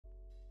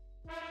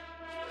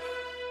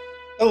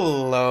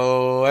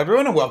Hello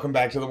everyone and welcome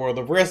back to the world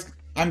of Risk.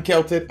 I'm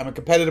Kelted, I'm a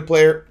competitive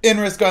player in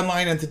Risk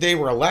Online, and today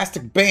we're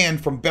Elastic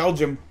Band from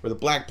Belgium. We're the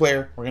black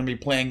player. We're going to be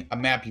playing a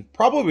map you've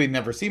probably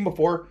never seen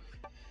before.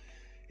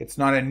 It's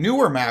not a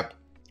newer map,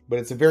 but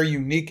it's a very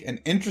unique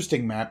and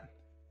interesting map,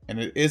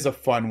 and it is a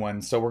fun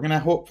one. So we're going to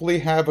hopefully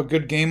have a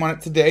good game on it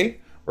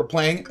today. We're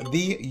playing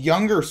the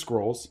Younger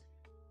Scrolls.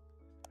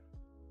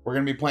 We're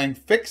going to be playing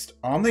fixed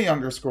on the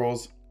Younger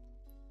Scrolls,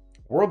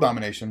 World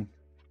Domination.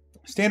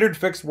 Standard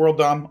fixed world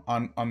dom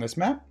on this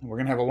map. We're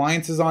going to have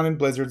alliances on and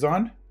blizzards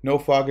on. No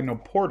fog and no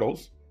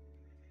portals.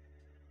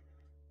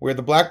 We're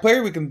the black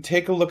player. We can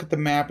take a look at the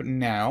map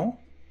now.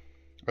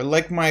 I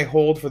like my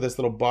hold for this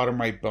little bottom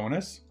right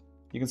bonus.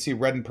 You can see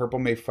red and purple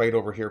may fight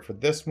over here for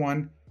this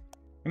one.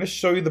 I'm going to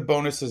show you the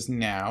bonuses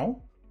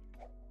now.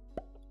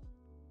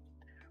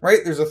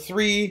 Right, there's a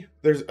 3.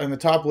 There's on the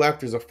top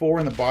left, there's a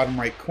 4 in the bottom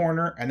right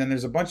corner. And then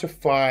there's a bunch of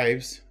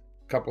 5s,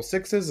 a couple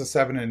 6s, a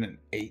 7, and an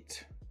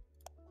 8.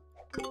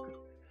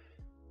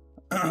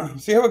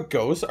 See how it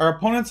goes. Our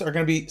opponents are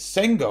going to be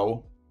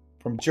Sengo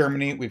from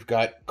Germany. We've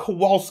got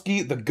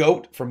Kowalski, the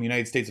GOAT from the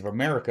United States of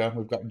America.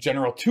 We've got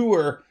General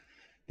Tour,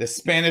 the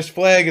Spanish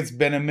flag. It's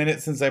been a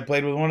minute since I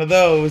played with one of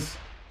those.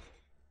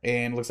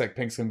 And looks like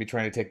Pink's going to be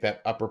trying to take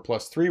that upper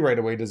 +3 right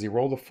away. Does he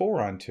roll the 4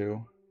 on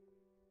 2?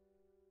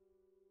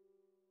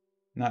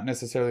 Not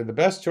necessarily the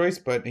best choice,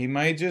 but he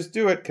might just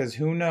do it because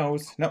who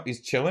knows. No,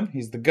 he's chilling.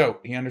 He's the GOAT.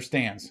 He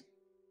understands.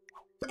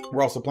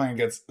 We're also playing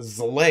against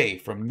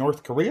Zlay from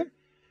North Korea.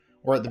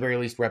 Or at the very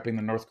least repping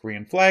the North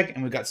Korean flag.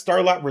 And we've got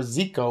Starlot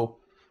Riziko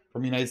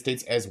from the United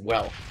States as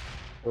well.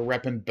 We're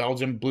repping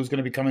Belgium. Blue's going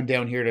to be coming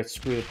down here to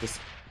screw with this.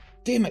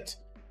 Damn it.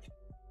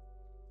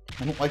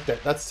 I don't like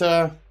that. That's,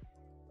 I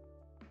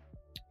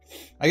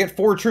get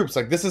 4 troops.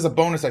 Like, this is a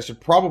bonus I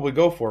should probably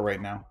go for right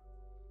now.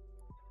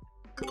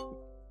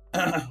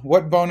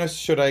 What bonus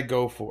should I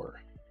go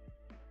for?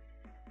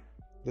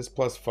 This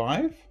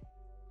 +5?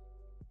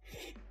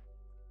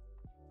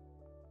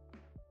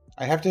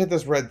 I have to hit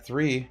this red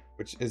 3,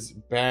 which is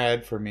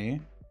bad for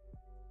me.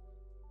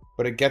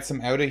 But it gets him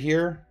out of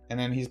here, and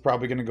then he's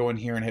probably going to go in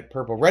here and hit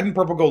purple. Red and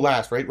purple go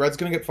last, right? Red's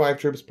going to get 5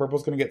 troops,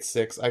 purple's going to get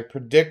 6. I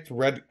predict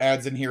red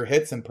adds in here,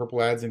 hits, and purple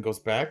adds and goes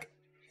back.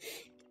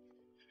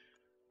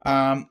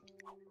 I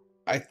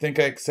think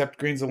I accept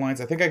green's alliance.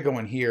 I think I go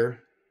in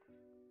here.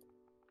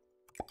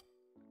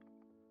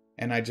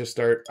 And I just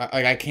start...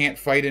 I can't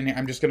fight in here.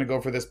 I'm just going to go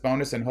for this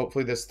bonus, and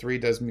hopefully this 3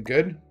 does me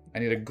good. I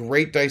need a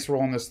great dice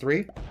roll on this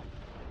 3.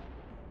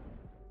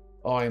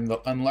 Oh, I am the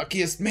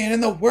unluckiest man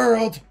in the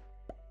world.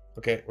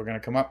 Okay, we're going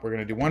to come up. We're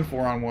going to do 1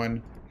 4-on-1.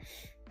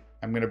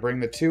 I'm going to bring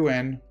the 2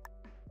 in.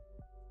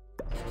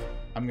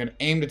 I'm going to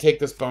aim to take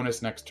this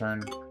bonus next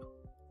turn.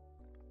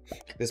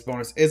 This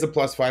bonus is a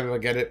 +5 if I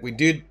get it. We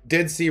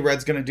did see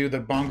red's going to do the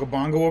bongo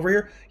bongo over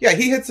here. Yeah,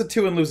 he hits a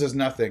 2 and loses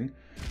nothing.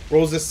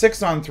 Rolls a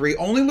 6 on 3.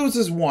 Only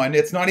loses 1.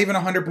 It's not even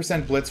a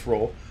 100% blitz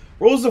roll.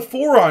 Rolls a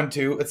 4 on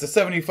 2. It's a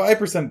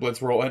 75%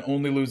 blitz roll and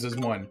only loses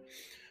 1.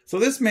 So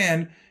this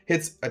man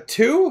hits a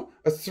 2,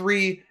 a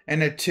 3,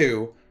 and a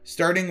 2,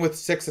 starting with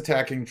 6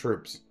 attacking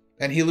troops.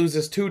 And he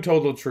loses 2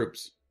 total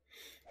troops.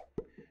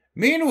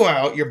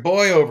 Meanwhile, your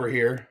boy over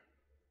here...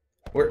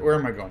 Where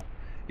am I going?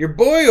 Your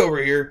boy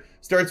over here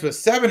starts with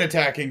 7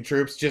 attacking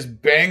troops,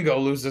 just bango,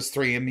 loses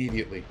 3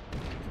 immediately.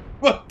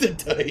 Fuck the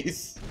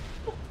dice.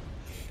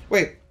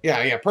 Wait,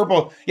 yeah,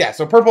 purple... Yeah,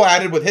 so purple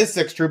added with his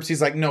 6 troops.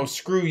 He's like, no,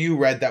 screw you,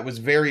 red. That was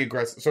very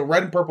aggressive. So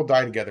red and purple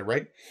die together,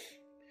 right?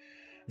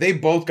 They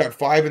both got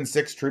 5 and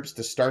 6 troops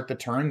to start the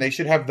turn. They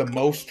should have the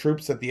most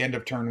troops at the end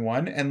of turn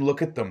 1. And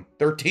look at them.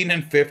 13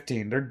 and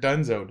 15. They're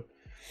donezoed.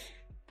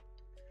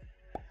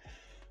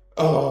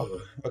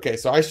 Oh, okay.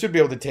 So I should be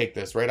able to take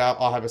this, right?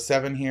 I'll have a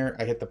 7 here.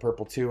 I hit the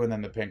purple 2 and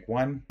then the pink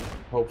 1.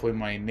 Hopefully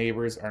my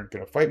neighbors aren't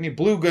going to fight me.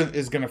 Blue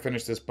is going to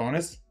finish this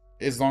bonus.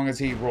 As long as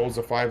he rolls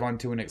a 5 on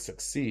 2 and it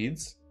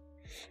succeeds.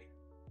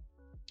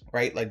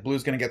 Right? Like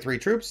blue's going to get 3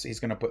 troops. He's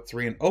going to put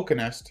 3 in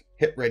Oakenest.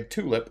 Hit red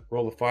tulip.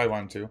 Roll a 5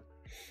 on 2.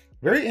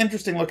 Very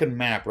interesting looking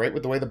map, right?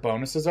 With the way the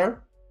bonuses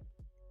are.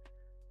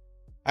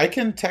 I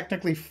can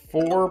technically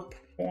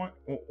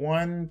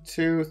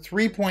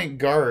 3-point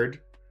guard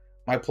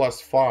my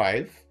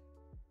 +5.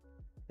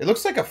 It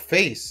looks like a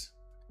face.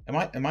 Am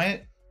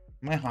I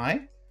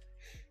high?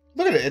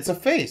 Look at it. It's a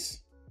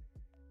face.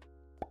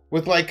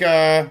 With like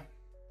a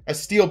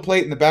steel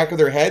plate in the back of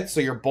their head,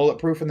 so you're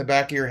bulletproof in the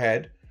back of your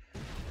head.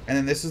 And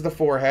then this is the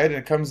forehead, and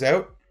it comes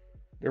out.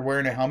 They're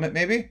wearing a helmet,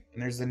 maybe.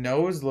 And there's the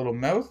nose, little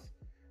mouth.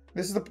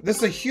 This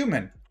is a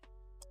human.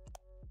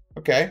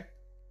 Okay.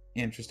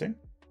 Interesting.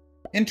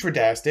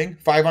 Intradasting.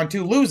 5 on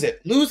 2. Lose it.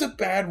 Lose a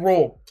bad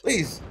roll.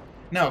 Please.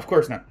 No, of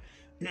course not.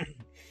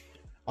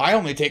 I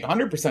only take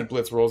 100%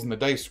 blitz rolls and the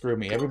dice screw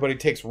me. Everybody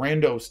takes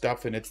rando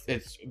stuff and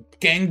it's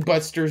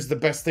gangbusters the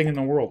best thing in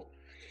the world.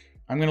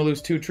 I'm going to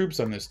lose 2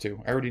 troops on this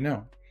too. I already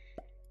know.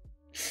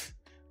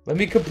 Let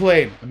me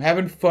complain. I'm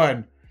having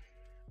fun.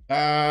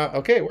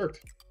 Okay, it worked.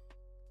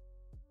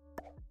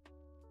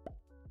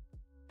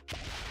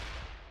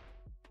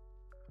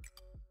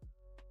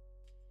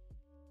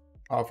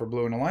 Offer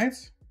blue an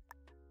alliance.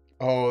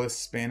 Oh, the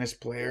Spanish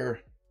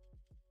player.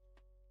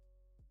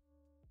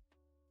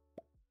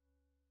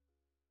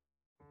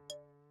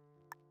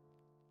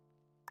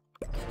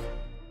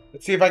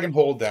 Let's see if I can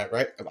hold that,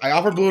 right? I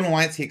offered Blue an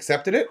alliance. He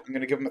accepted it. I'm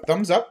going to give him a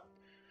thumbs up.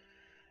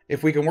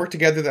 If we can work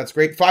together, that's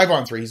great. 5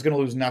 on 3. He's going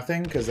to lose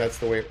nothing because that's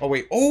the way... Oh,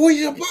 wait. Oh,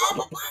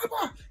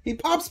 he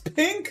pops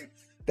pink.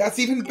 That's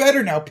even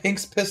better now.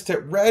 Pink's pissed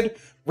at red.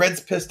 Red's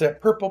pissed at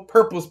purple.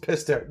 Purple's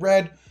pissed at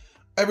red.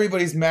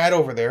 Everybody's mad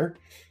over there.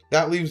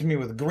 That leaves me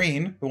with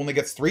green, who only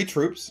gets 3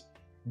 troops.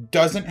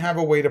 Doesn't have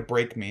a way to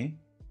break me.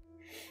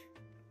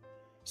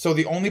 So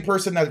the only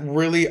person that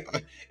really...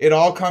 It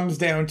all comes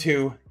down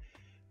to...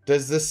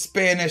 Does the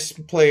Spanish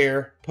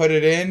player put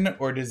it in,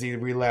 or does he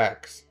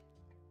relax?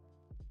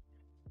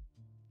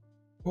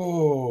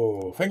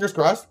 Oh, fingers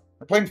crossed.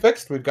 We're playing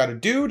fixed. We've got a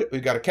dude,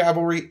 we've got a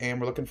cavalry,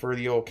 and we're looking for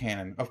the old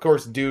cannon. Of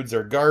course, dudes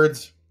are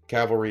guards,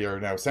 cavalry are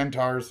now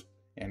centaurs,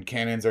 and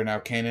cannons are now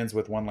cannons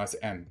with 1 less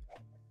N.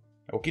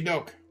 Okie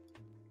doke.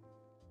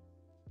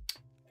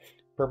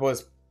 Purple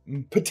has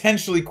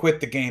potentially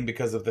quit the game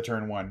because of the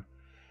turn 1.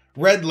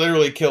 Red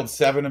literally killed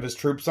 7 of his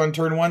troops on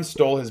turn 1,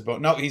 stole his boat.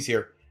 No, he's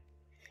here.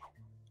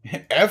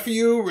 F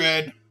you,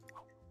 Red.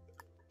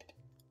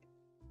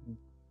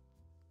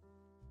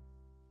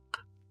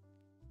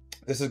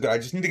 This is good. I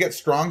just need to get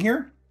strong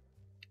here.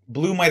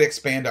 Blue might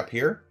expand up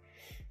here.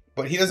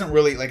 But he doesn't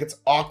really... Like, it's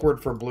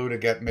awkward for Blue to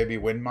get maybe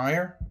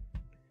Windmire.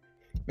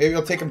 Maybe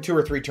it'll take him 2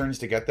 or 3 turns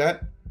to get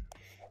that.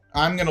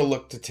 I'm going to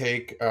look to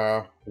take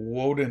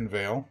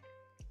Wodenvale.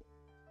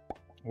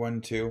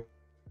 1, 2.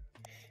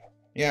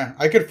 Yeah,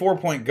 I could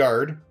 4-point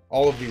guard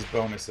all of these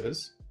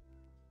bonuses.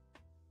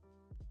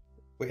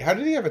 Wait, how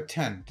did he have a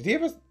 10? Did he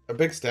have a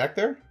big stack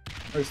there?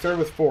 Or he started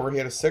with 4. He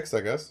had a 6,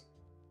 I guess.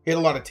 He had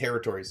a lot of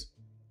territories.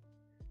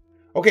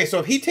 Okay, so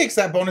if he takes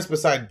that bonus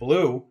beside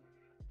Blue,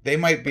 they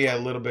might be a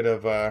little bit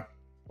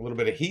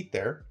of heat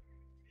there.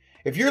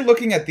 If you're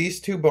looking at these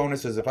 2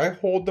 bonuses, if I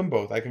hold them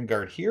both, I can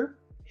guard here,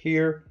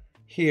 here,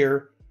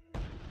 here,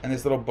 and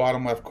this little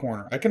bottom left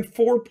corner. I can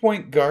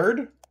 4-point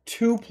guard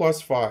 2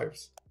 plus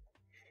 5s.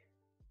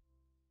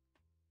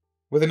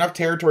 With enough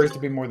territories to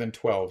be more than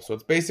 12. So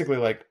it's basically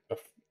like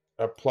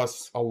a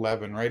plus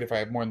 11, right? If I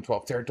have more than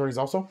 12 territories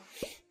also.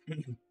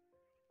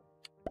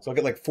 So I'll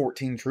get like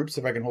 14 troops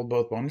if I can hold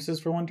both bonuses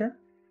for 1 turn.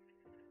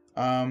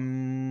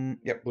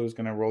 Yep, Blue's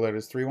going to roll out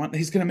his 3-1.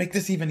 He's going to make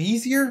this even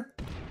easier.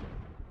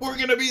 We're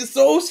going to be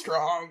so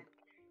strong.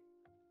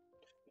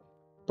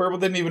 Purple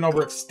didn't even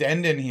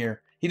overextend in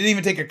here. He didn't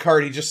even take a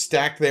card. He just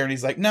stacked there and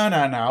he's like, no,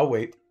 I'll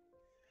wait.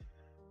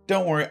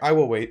 Don't worry, I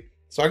will wait.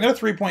 So I'm going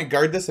to 3-point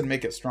guard this and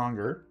make it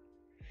stronger.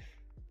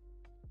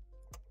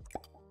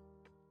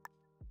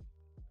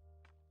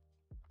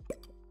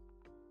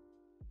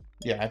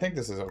 Yeah, I think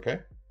this is okay.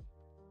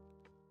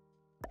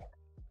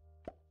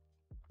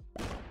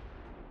 So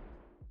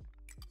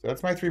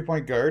that's my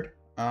 3-point guard.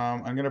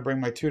 I'm going to bring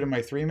my 2 to my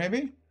 3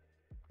 maybe?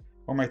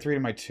 Or my 3 to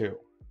my 2.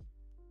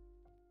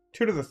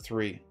 2 to the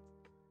 3.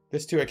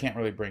 This 2 I can't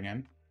really bring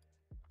in.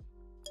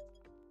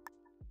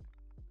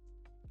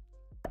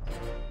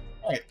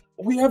 Alright,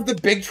 we have the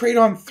big trade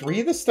on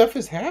 3. This stuff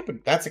has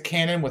happened. That's a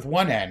cannon with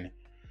 1 N.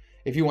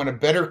 If you want a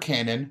better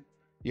cannon,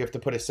 you have to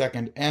put a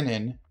second N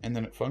in, and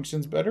then it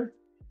functions better.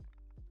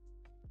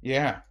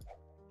 Yeah.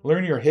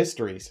 Learn your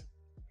histories.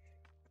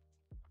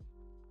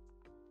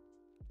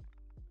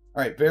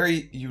 Alright,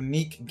 very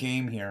unique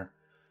game here.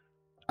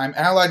 I'm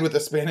allied with a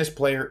Spanish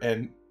player,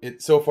 and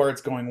so far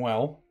it's going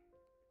well.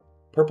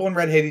 Purple and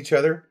red hate each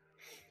other.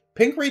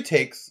 Pink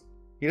retakes.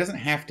 He doesn't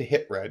have to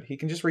hit red. He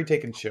can just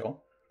retake and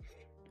chill.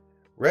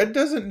 Red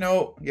doesn't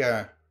know...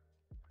 Yeah.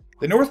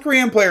 The North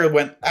Korean player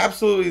went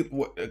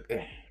absolutely...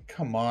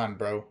 Come on,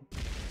 bro.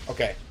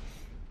 Okay.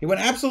 He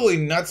went absolutely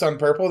nuts on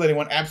purple, then he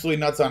went absolutely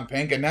nuts on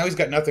pink, and now he's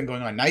got nothing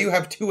going on. Now you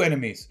have 2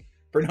 enemies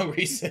for no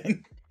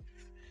reason.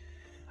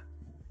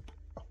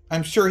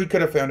 I'm sure he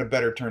could have found a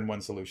better turn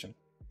 1 solution.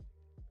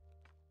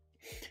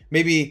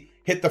 Maybe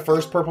hit the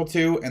first purple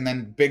 2 and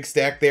then big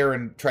stack there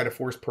and try to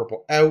force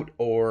purple out,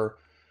 or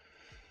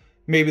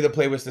maybe the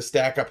play was to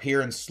stack up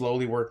here and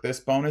slowly work this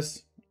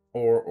bonus,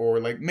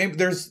 or like maybe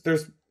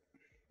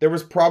there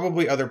was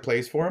probably other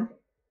plays for him.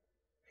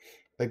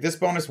 Like, this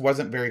bonus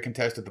wasn't very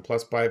contested, the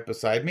 +5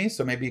 beside me,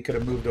 so maybe he could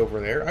have moved over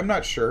there. I'm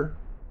not sure.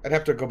 I'd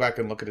have to go back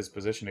and look at his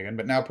position again,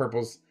 but now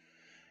purple's...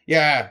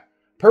 Yeah,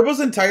 purple's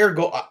entire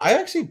goal... I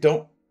actually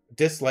don't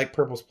dislike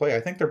purple's play.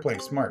 I think they're playing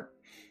smart.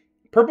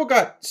 Purple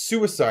got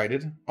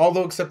suicided,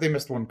 although except they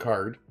missed 1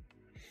 card.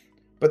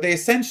 But they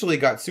essentially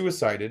got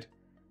suicided,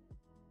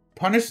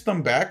 punished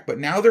them back, but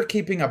now they're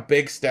keeping a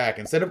big stack.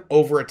 Instead of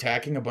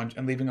over-attacking a bunch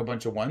and leaving a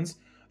bunch of 1s,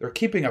 they're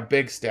keeping a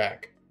big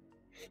stack.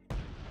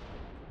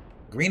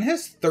 Green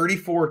has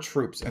 34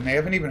 troops, and they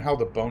haven't even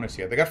held a bonus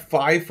yet. They got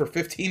 5 for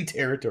 15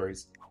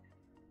 territories.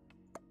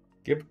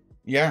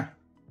 Yeah.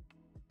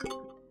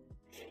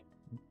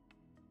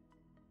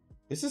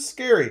 This is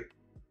scary.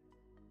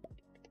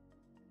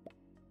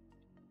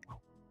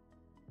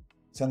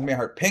 Sends me a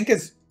heart. Pink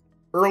is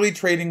early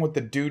trading with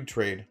the dude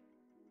trade.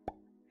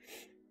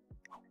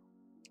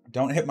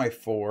 Don't hit my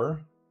 4.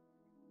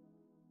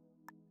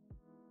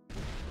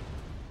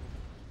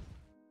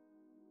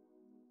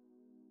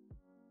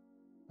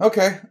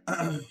 Okay.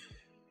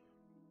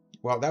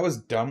 Well, that was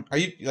dumb. Are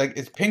you, like,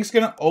 is Pink's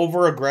gonna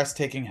over-aggress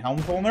taking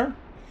Helmfulner?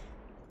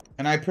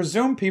 And I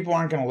presume people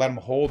aren't gonna let him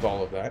hold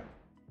all of that.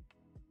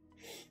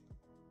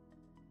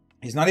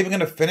 He's not even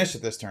gonna finish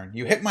it this turn.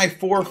 You hit my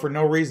 4 for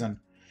no reason.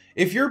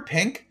 If you're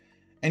Pink,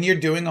 and you're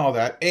doing all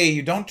that, A,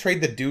 you don't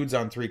trade the dudes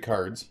on 3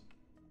 cards.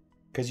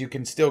 Because you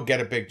can still get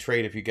a big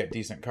trade if you get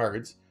decent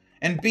cards.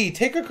 And B,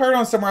 take a card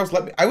on somewhere else.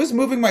 I was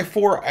moving my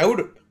 4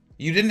 out.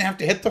 You didn't have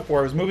to hit the 4.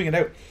 I was moving it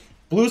out.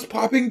 Blue's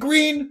popping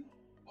green.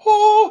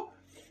 Oh!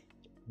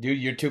 Dude,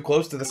 you're too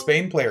close to the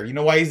Spain player. You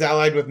know why he's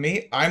allied with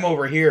me? I'm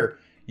over here.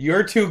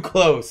 You're too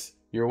close.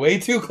 You're way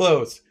too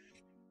close.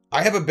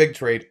 I have a big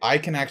trade. I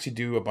can actually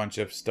do a bunch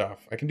of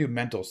stuff. I can do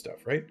mental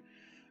stuff, right?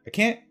 I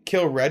can't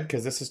kill red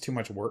because this is too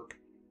much work.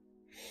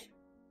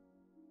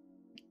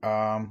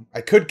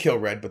 I could kill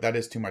red, but that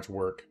is too much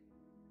work.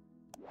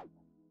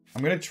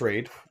 I'm going to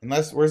trade.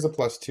 Unless, where's the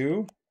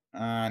 +2?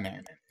 Nah.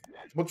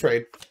 We'll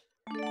trade.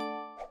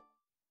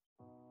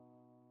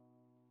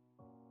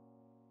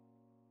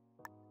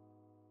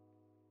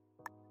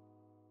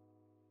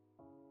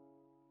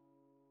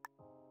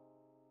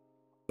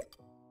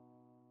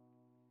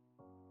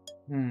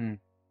 Hmm.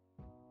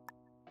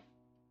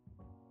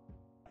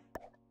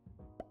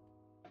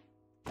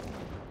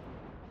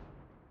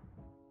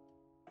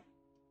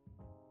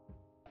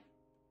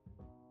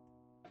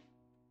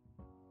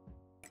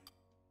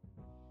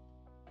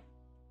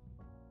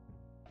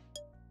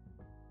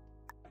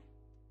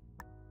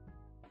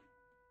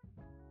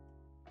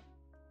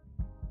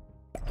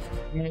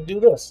 I'm gonna do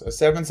this. A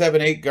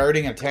 7/7/8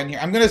 guarding a 10 here.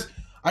 I'm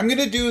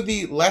gonna do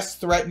the less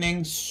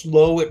threatening,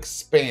 slow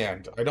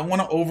expand. I don't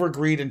want to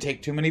overgreed and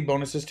take too many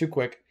bonuses too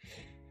quick.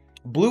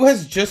 Blue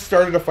has just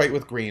started a fight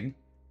with green.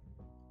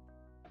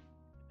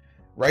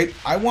 Right?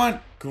 I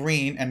want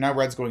green, and now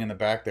red's going in the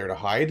back there to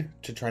hide,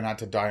 to try not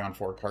to die on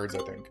 4 cards, I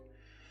think.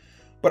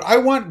 But I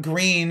want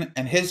green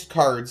and his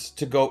cards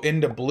to go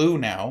into blue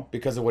now,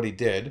 because of what he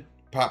did.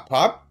 Pop,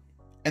 pop.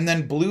 And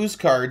then blue's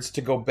cards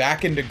to go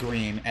back into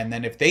green, and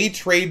then if they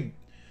trade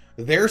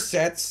their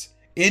sets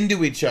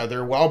into each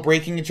other while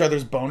breaking each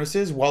other's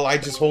bonuses, while I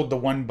just hold the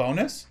 1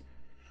 bonus,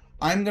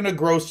 I'm going to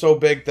grow so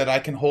big that I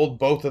can hold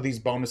both of these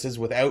bonuses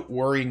without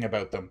worrying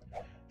about them.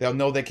 They'll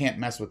know they can't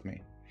mess with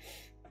me.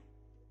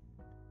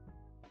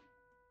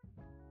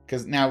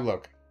 Because now,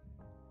 look.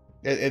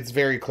 It's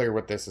very clear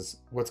what this is,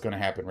 what's going to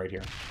happen right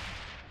here.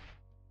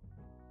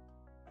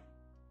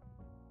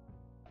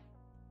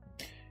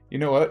 You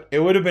know what? It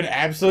would have been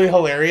absolutely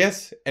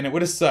hilarious, and it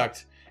would have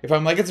sucked if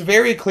I'm like, it's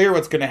very clear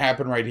what's going to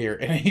happen right here,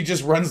 and he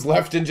just runs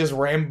left and just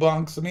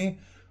rambunks me.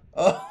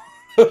 Oh,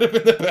 it would have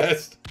been the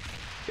best.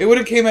 It would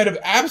have came out of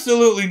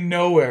absolutely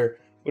nowhere.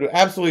 Would have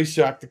absolutely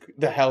shocked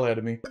the hell out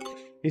of me.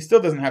 He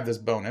still doesn't have this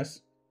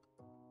bonus.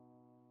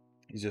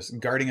 He's just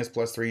guarding his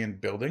 +3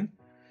 and building.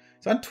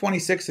 He's on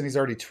 26 and he's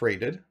already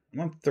traded. I'm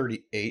on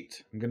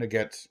 38. I'm going to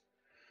get,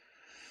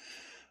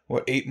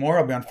 what, 8 more?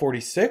 I'll be on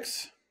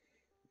 46.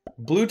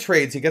 Blue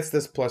trades, he gets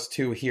this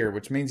 +2 here,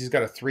 which means he's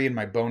got a 3 in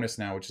my bonus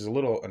now, which is a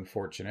little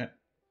unfortunate.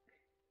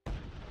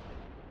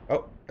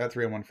 Oh, that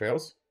 3-on-1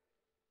 fails.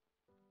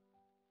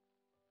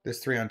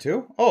 This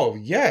 3-on-2? Oh,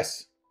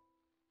 yes!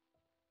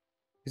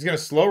 He's going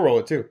to slow roll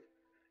it, too.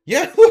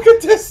 Yeah, look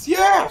at this!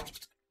 Yeah!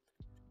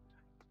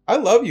 I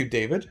love you,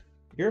 David.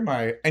 You're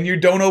my... And you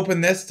don't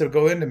open this to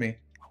go into me.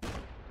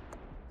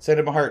 Send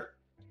him a heart.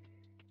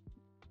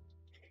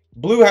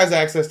 Blue has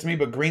access to me,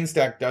 but green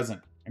stack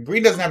doesn't. And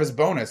green doesn't have his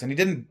bonus, and he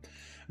didn't...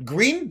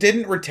 Green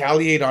didn't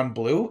retaliate on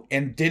blue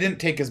and didn't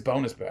take his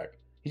bonus back.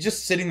 He's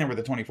just sitting there with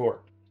a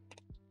 24.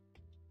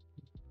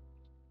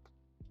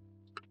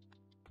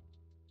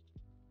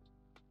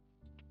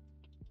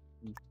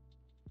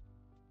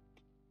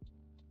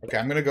 Okay,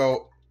 I'm gonna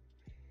go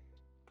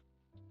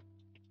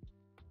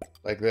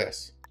like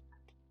this.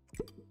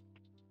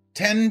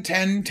 10,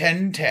 10,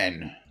 10,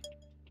 10.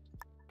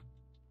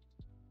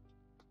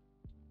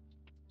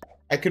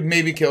 I could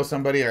maybe kill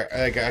somebody, or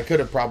like I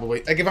could have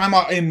probably, like if I'm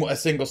in a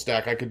single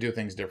stack, I could do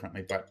things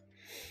differently, but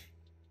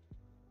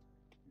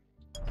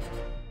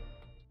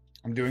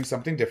I'm doing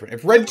something different.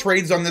 If red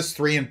trades on this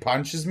 3 and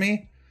punches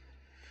me,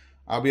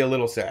 I'll be a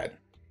little sad.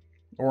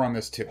 Or on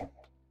this 2.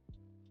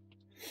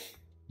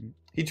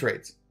 He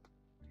trades.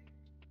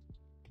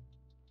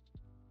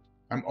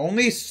 I'm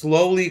only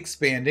slowly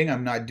expanding.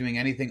 I'm not doing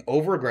anything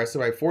over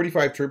aggressive. I have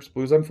 45 troops.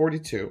 Blue's on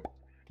 42.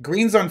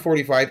 Green's on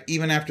 45,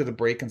 even after the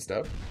break and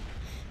stuff.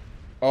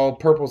 Oh,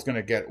 purple's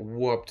gonna get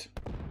whooped.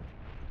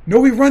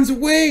 No, he runs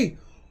away!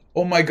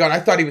 Oh my god, I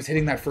thought he was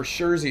hitting that for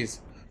surezies.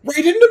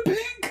 Right into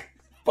pink!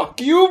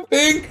 Fuck you,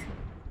 pink!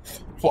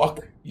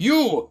 Fuck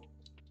you!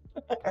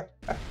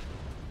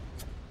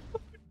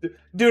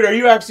 Dude, are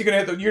you actually gonna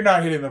hit the... You're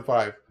not hitting the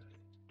 5.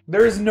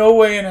 There is no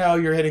way in hell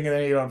you're hitting an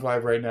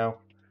 8-on-5 right now.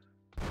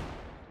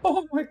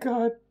 Oh my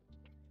god.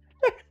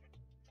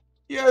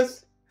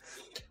 Yes.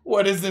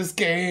 What is this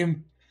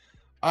game?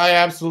 I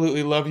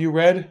absolutely love you,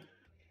 Red.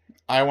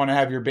 I want to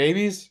have your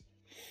babies.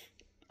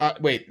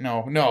 Wait,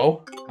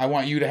 no. I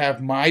want you to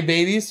have my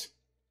babies.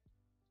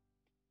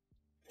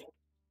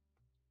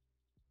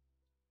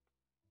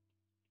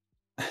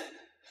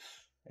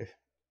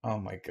 Oh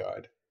my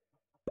god.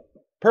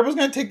 Purple's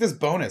gonna take this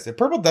bonus. If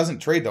purple doesn't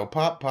trade though,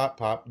 pop, pop,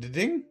 pop.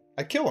 Ding!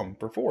 I kill him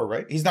for 4,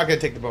 right? He's not gonna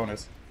take the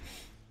bonus.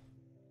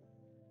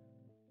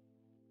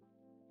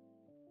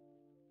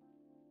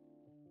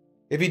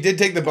 If he did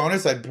take the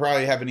bonus, I'd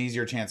probably have an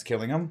easier chance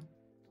killing him.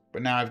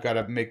 But now I've got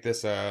to make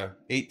this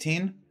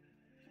 18.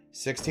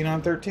 16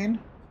 on 13. And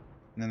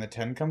then the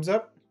 10 comes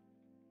up.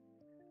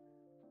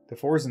 The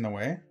 4's in the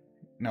way.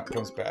 No, it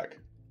comes back.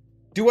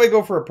 Do I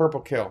go for a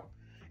purple kill?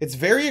 It's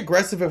very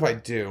aggressive if I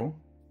do.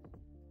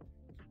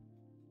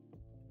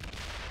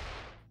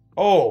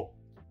 Oh.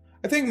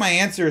 I think my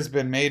answer has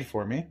been made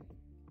for me.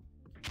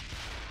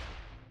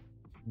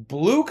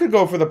 Blue could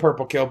go for the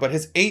purple kill, but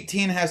his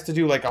 18 has to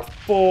do like a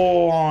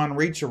full-on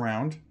reach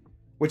around,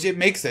 which it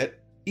makes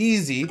it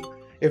easy.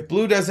 If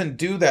blue doesn't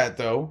do that,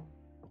 though,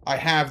 I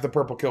have the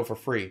purple kill for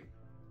free.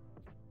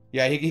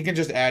 Yeah, he can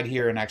just add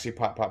here and actually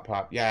pop, pop,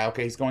 pop. Yeah,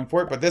 okay, he's going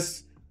for it. But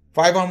this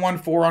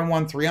 5-on-1,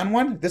 4-on-1,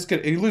 3-on-1, this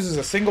could, he loses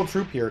a single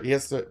troop here.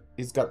 He's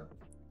got,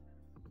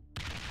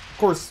 of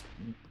course,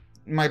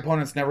 my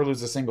opponents never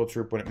lose a single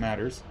troop when it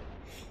matters.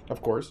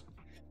 Of course.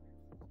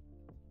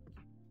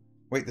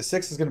 Wait, the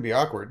 6 is going to be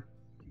awkward.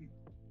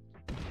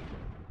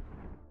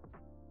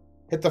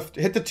 Hit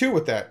the 2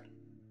 with that.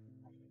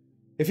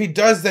 If he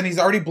does, then he's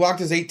already blocked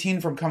his 18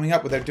 from coming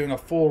up without doing a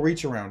full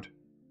reach around.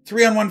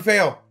 3-on-1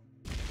 fail.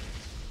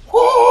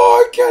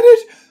 Oh, I get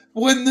it.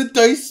 When the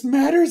dice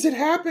matters, it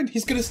happened.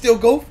 He's going to still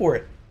go for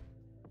it.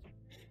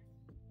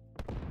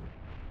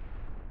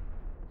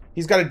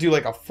 He's got to do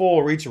like a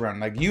full reach around.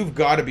 Like, you've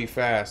got to be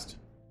fast.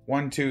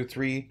 1, 2,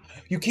 3.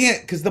 You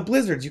can't, because the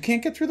blizzards. You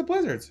can't get through the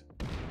blizzards.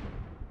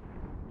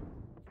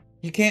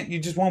 You can't, you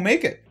just won't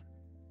make it.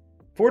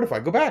 Fortify,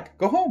 go back,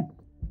 go home.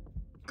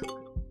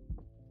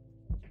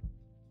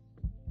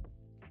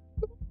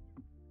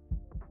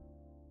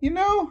 You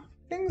know,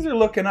 things are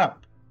looking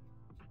up.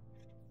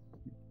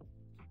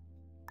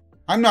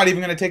 I'm not even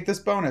going to take this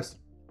bonus.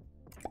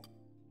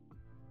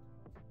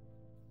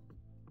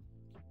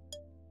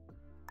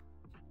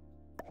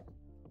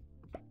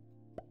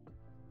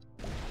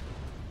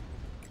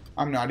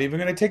 I'm not even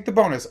going to take the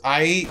bonus.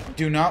 I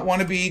do not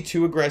want to be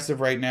too aggressive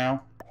right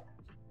now.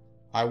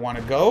 I want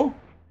to go.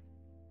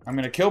 I'm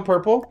going to kill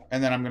purple,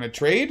 and then I'm going to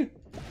trade,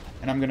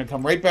 and I'm going to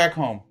come right back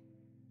home.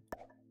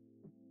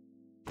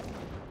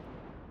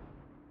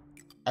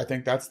 I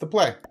think that's the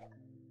play.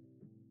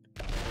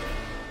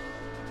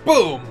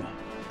 Boom!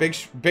 Big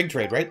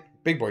trade, right?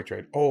 Big boy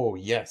trade. Oh,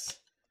 yes.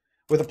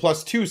 With a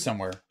 +2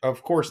 somewhere.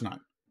 Of course not.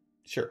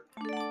 Sure.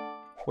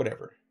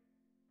 Whatever.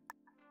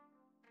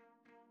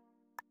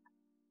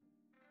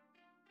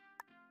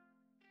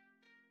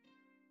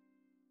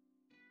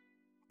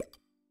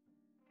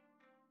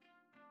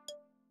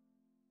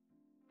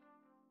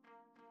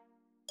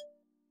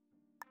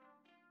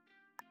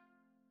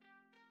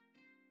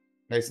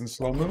 Nice and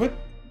slow movement.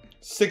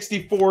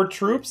 64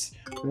 troops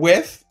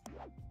with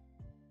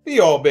the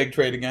all big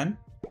trade again.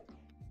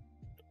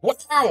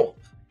 Wow!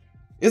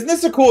 Isn't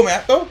this a cool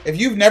map, though? If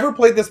you've never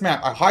played this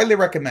map, I highly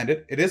recommend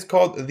it. It is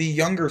called The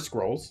Younger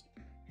Scrolls.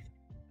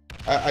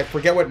 I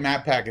forget what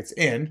map pack it's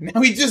in.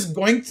 Now he just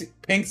goinked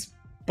Pink's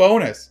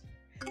bonus.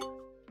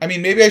 I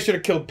mean, maybe I should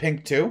have killed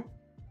Pink, too.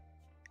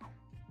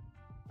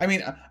 I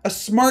mean, a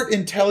smart,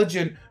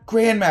 intelligent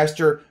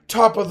Grandmaster,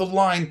 top of the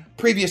line,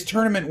 previous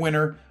tournament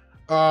winner,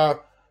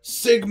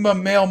 Sigma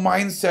male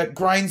mindset,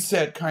 grind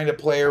set kind of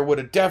player would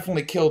have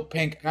definitely killed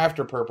Pink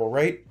after purple,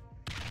 right?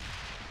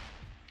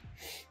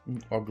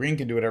 Well, green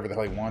can do whatever the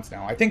hell he wants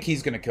now. I think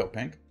he's going to kill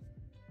Pink.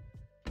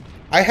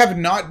 I have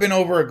not been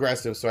over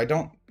aggressive, so I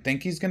don't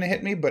think he's going to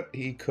hit me, but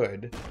he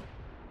could.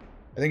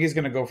 I think he's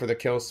going to go for the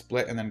kill,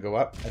 split, and then go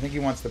up. I think he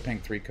wants the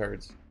pink 3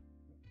 cards.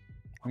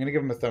 I'm going to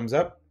give him a thumbs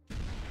up.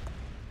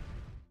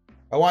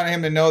 I want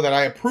him to know that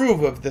I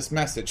approve of this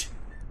message.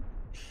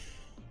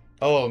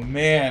 Oh,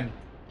 man.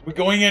 We're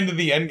going into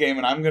the end game,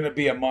 and I'm going to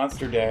be a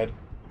monster dad.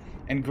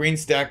 And green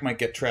stack might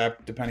get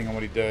trapped, depending on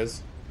what he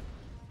does.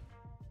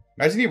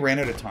 Imagine he ran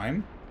out of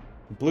time.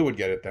 Blue would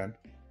get it then.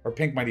 Or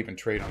pink might even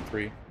trade on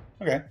 3.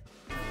 Okay.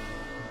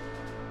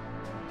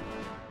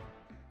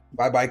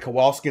 Bye-bye,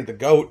 Kowalski the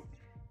GOAT.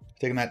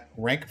 Taking that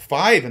rank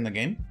 5 in the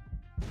game.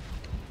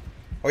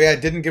 Oh, yeah, I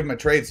didn't give him a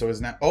trade, so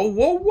isn't that... Oh,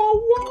 whoa,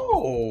 whoa,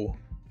 whoa!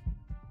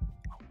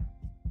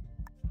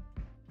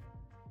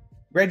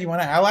 Red, you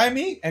want to ally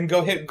me and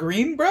go hit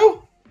green,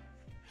 bro?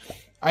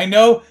 I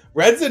know.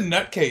 Red's a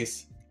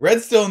nutcase.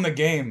 Red's still in the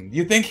game.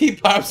 You think he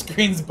pops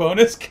green's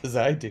bonus? Because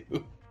I do.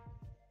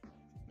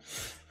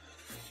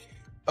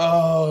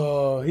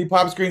 Oh, he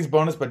pops green's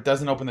bonus but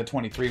doesn't open the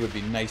 23 would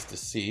be nice to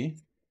see.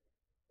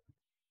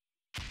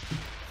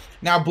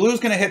 Now, blue's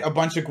going to hit a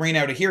bunch of green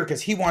out of here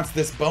because he wants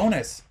this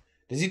bonus.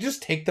 Does he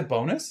just take the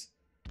bonus?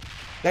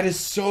 That is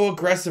so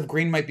aggressive.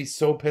 Green might be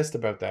so pissed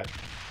about that.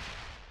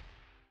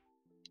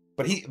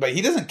 But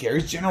he doesn't care.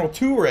 He's General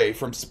Toure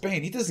from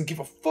Spain. He doesn't give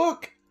a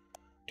fuck.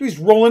 Dude, he's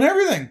rolling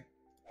everything.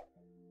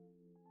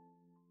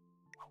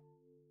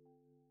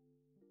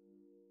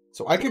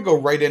 So I could go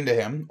right into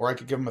him, or I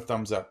could give him a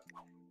thumbs up.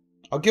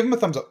 I'll give him a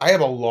thumbs up. I have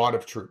a lot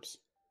of troops.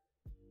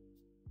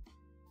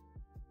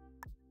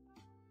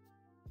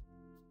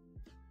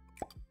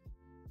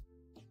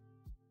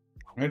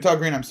 I'm going to tell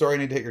green, I'm sorry, I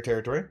need to hit your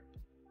territory.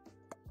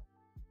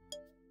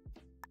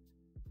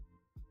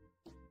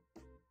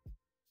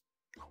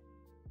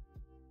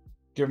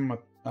 Give him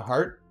a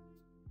heart.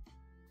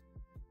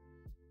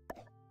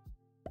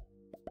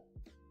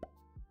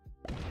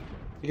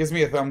 He gives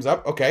me a thumbs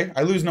up. Okay,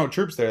 I lose no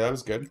troops there. That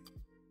was good.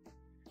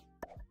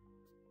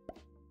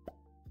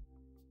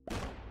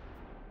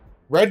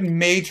 Red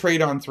may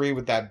trade on 3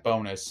 with that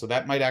bonus, so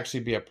that might actually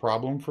be a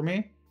problem for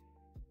me.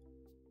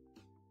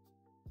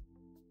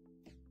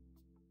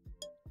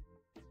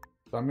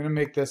 So I'm going to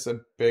make this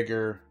a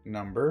bigger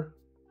number.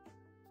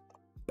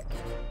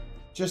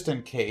 Just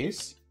in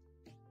case.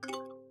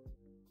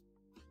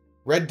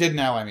 Red didn't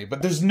ally me,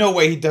 but there's no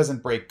way he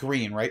doesn't break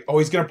green, right? Oh,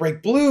 he's going to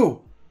break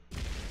blue.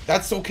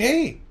 That's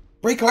okay.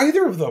 Break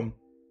either of them.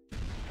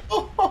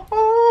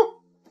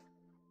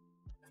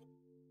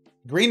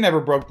 Green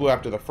never broke blue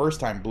after the first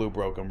time blue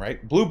broke him,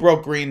 right? Blue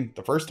broke green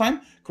the first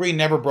time. Green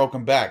never broke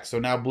him back. So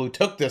now blue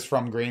took this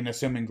from green,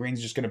 assuming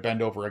green's just going to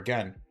bend over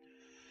again.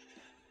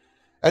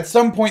 At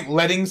some point,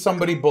 letting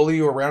somebody bully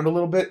you around a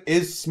little bit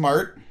is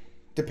smart,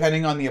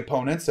 depending on the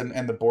opponents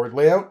and the board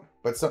layout.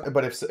 But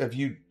if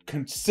you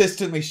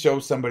consistently show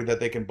somebody that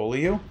they can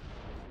bully you,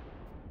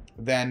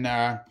 then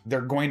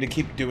they're going to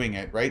keep doing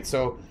it, right?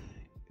 So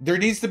there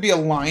needs to be a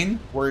line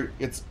where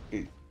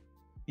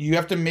you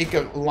have to make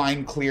a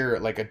line clear,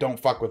 like a don't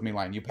fuck with me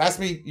line. You pass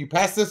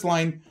this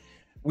line,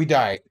 we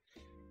die.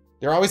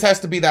 There always has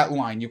to be that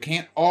line. You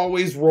can't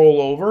always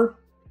roll over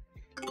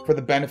for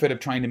the benefit of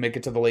trying to make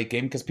it to the late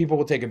game, because people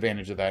will take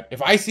advantage of that.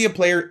 If I see a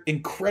player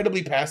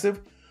incredibly passive,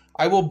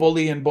 I will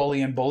bully and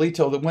bully and bully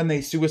till that when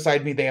they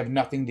suicide me, they have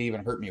nothing to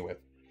even hurt me with.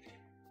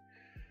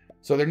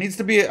 So there needs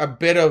to be a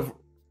bit of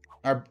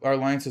our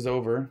alliance is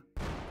over.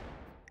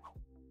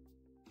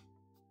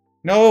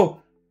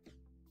 No!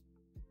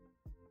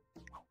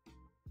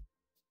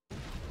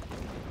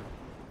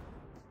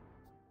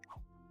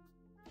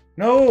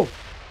 No!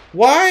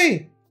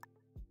 Why?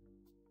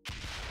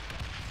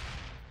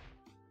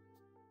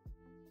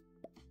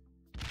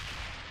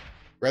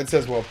 Red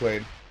says well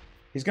played.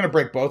 He's gonna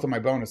break both of my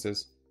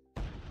bonuses.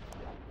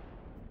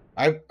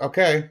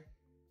 Okay.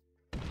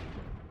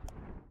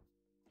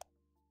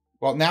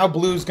 Well, now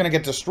blue's gonna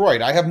get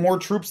destroyed. I have more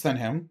troops than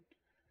him.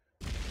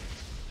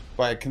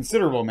 By a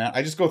considerable amount.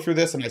 I just go through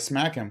this and I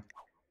smack him.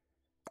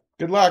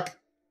 Good luck.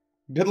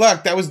 Good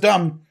luck. That was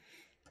dumb.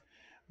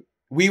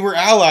 We were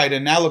allied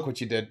and now look what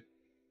you did.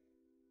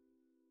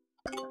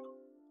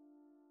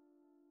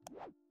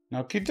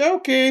 Okie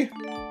dokie.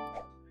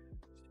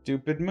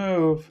 Stupid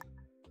move.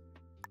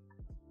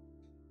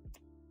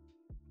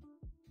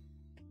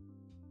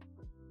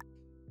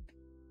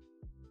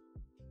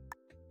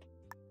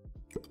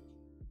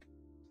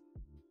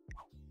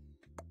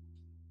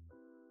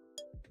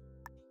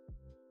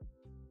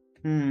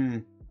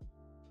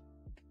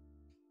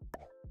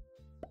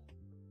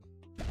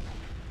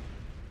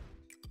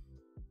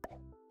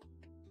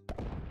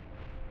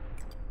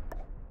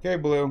 Okay,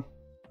 blue.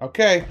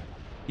 Okay.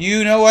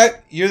 You know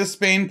what? You're the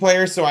Spain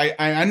player, so I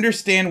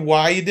understand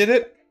why you did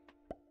it.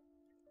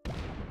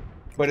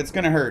 But it's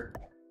gonna hurt.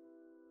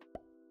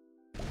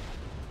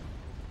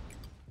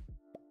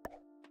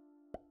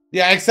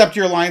 Yeah, I accept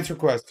your alliance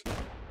request.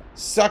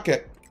 Suck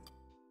it.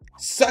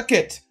 Suck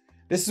it!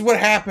 This is what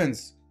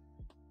happens.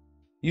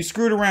 You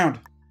screwed around.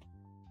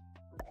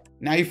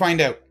 Now you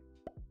find out.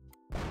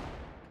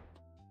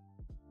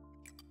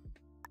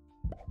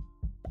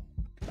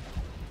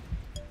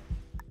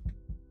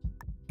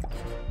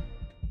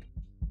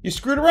 You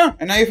screwed around,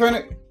 and now you find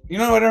it. You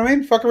know what I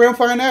mean? Fuck around,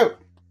 find out.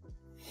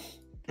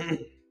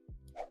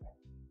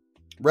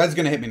 Red's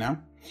gonna hit me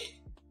now.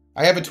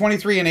 I have a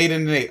 23, an 8,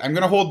 and an 8. I'm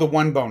gonna hold the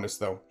 1 bonus,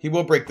 though. He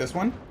will break this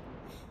one.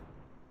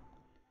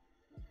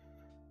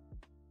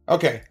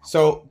 Okay,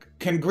 so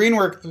can green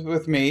work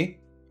with me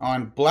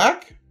on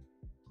black?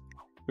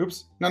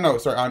 Oops. No,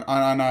 sorry.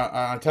 On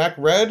attack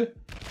red,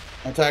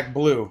 attack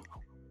blue.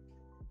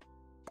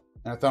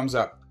 And a thumbs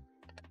up.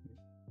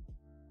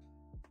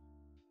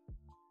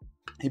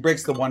 He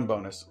breaks the 1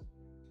 bonus.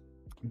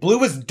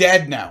 Blue is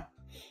dead now.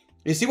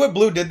 You see what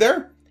blue did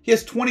there? He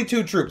has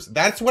 22 troops.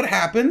 That's what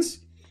happens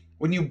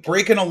when you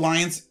break an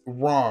alliance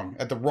wrong,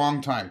 at the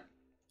wrong time.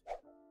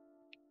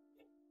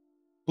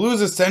 Blue's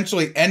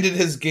essentially ended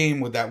his game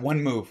with that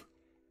 1 move.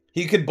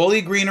 He could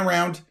bully green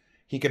around.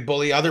 He could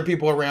bully other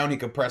people around. He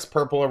could press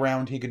purple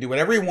around. He could do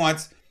whatever he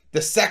wants.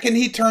 The second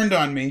he turned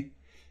on me,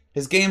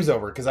 his game's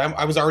over, because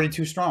I was already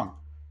too strong.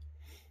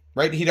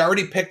 Right? He'd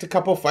already picked a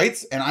couple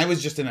fights, and I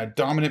was just in a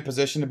dominant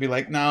position to be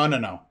like,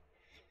 no.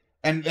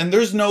 And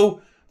there's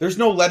no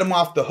let him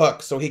off the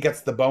hook so he gets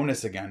the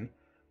bonus again.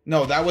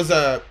 No, that was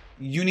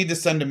you need to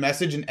send a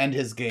message and end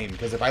his game,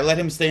 because if I let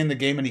him stay in the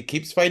game and he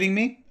keeps fighting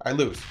me, I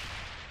lose.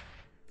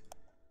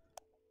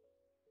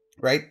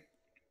 Right?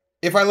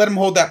 If I let him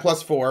hold that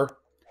 +4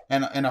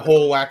 and a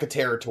whole whack of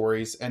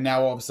territories, and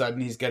now all of a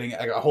sudden he's getting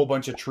a whole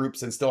bunch of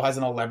troops and still has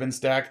an 11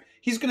 stack,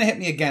 he's going to hit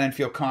me again and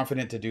feel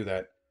confident to do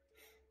that.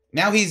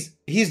 Now he's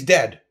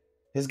dead.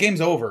 His game's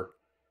over.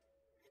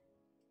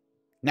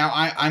 Now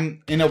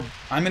I'm in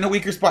a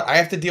weaker spot. I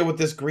have to deal with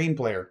this green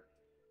player.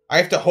 I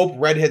have to hope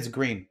red hits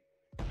green.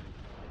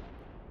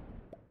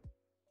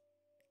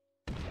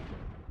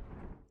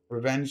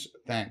 Revenge,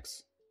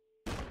 thanks.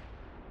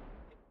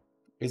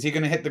 Is he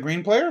going to hit the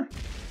green player?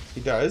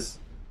 He does.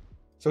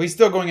 So he's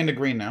still going into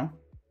green now.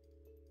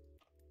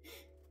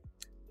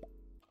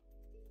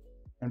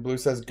 And blue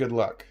says good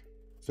luck.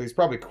 So he's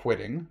probably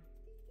quitting.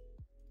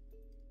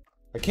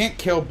 I can't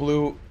kill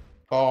blue.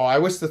 Oh, I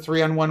wish the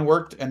 3-on-1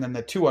 worked and then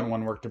the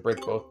 2-on-1 worked to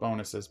break both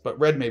bonuses. But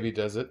red maybe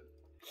does it.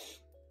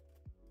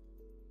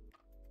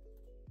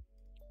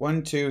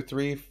 1, 2,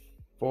 3,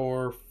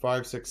 4,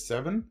 5, 6,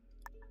 7.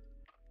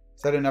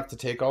 Is that enough to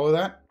take all of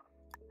that?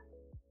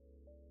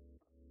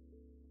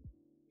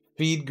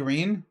 Feed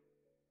green.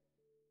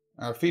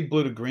 Feed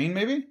blue to green,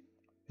 maybe?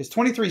 His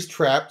 23 is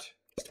trapped.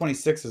 His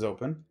 26 is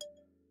open.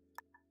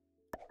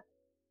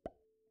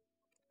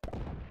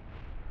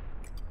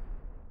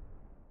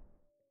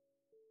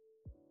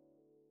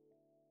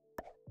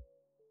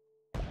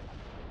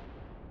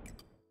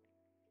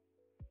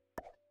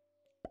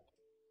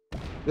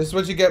 This is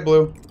what you get,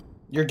 blue.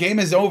 Your game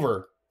is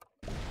over.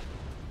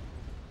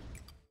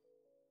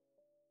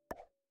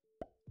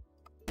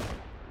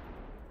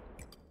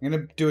 I'm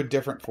going to do a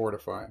different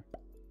fortify.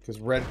 Because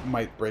red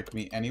might break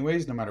me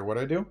anyways, no matter what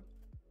I do.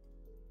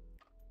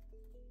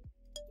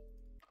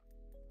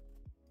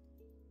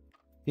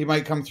 He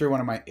might come through one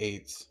of my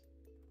 8s.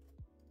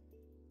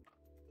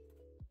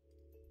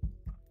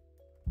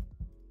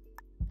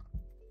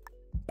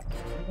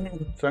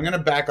 So I'm going to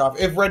back off.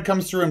 If red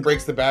comes through and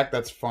breaks the back,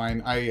 that's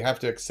fine. I have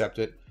to accept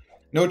it.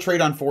 No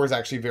trade on 4 is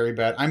actually very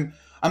bad. I'm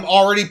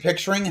already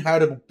picturing how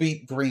to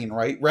beat green,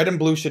 right? Red and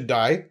blue should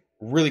die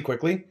really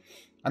quickly.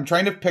 I'm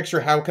trying to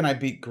picture how can I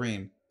beat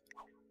green.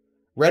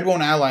 Red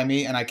won't ally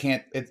me, and I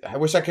can't... I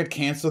wish I could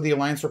cancel the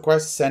alliance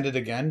request, send it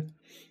again.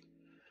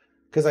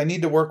 Because I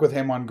need to work with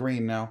him on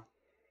green now.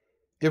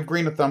 Give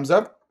green a thumbs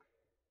up.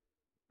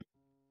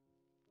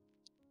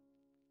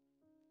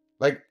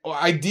 Like,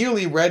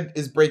 ideally, red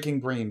is breaking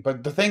green.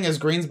 But the thing is,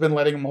 green's been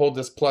letting him hold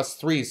this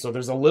 +3, so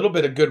there's a little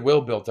bit of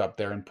goodwill built up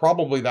there. And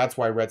probably that's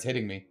why red's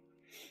hitting me.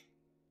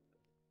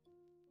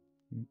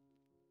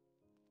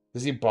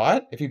 Does he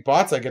bot? If he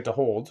bots, I get to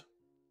hold.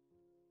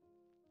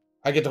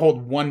 I get to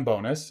hold 1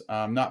 bonus,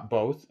 not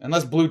both.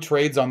 Unless blue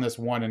trades on this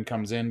 1 and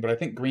comes in, but I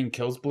think green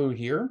kills blue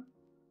here.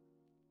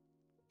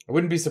 I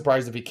wouldn't be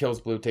surprised if he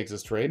kills blue, takes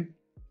his trade.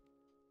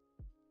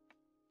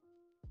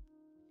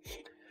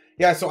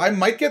 Yeah, so I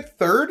might get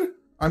 3rd,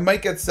 I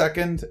might get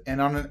 2nd,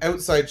 and on an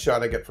outside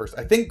shot I get 1st.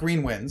 I think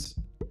green wins.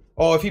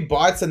 Oh, if he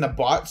bots and the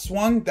bot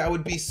swung, that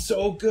would be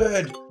so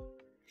good.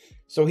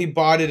 So he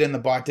botted and the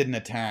bot didn't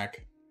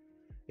attack.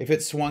 If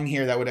it swung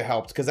here, that would have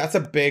helped. Because that's a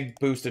big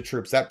boost of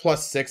troops. That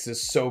 +6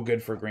 is so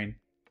good for green.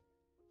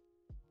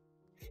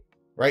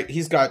 Right?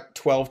 He's got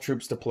 12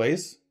 troops to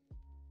place.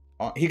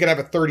 He could have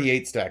a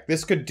 38 stack.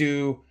 This could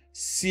do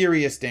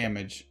serious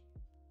damage.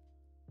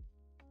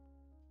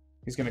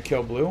 He's going to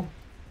kill blue.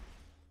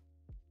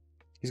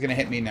 He's going to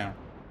hit me now.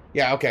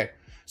 Yeah, okay.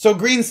 So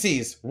green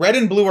sees. Red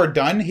and blue are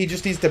done. He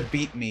just needs to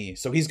beat me.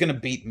 So he's going to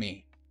beat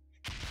me.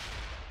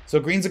 So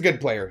green's a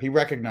good player. He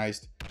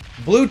recognized.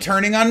 Blue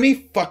turning on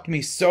me fucked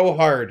me so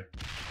hard.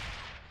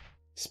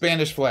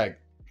 Spanish flag.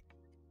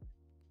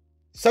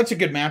 Such a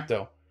good map,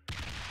 though.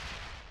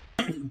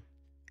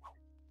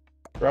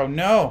 Bro,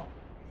 no.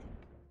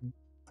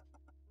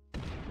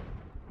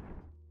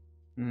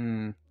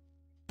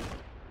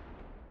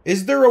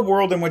 Is there a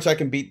world in which I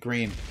can beat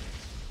green?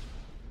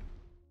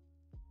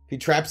 He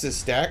traps his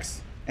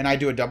stacks, and I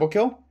do a double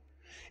kill?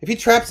 If he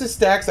traps his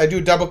stacks, I do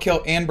a double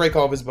kill and break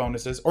all of his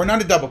bonuses. Or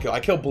not a double kill. I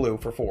kill blue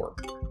for 4.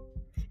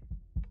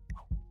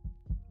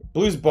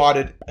 Blue's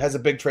botted, has a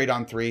big trade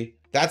on 3.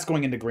 That's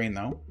going into green,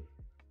 though.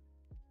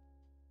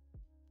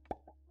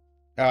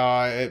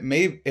 It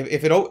may...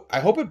 If it... I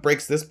hope it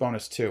breaks this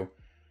bonus, too.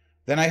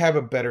 Then I have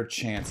a better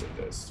chance at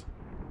this.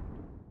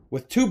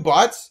 With 2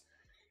 bots,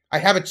 I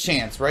have a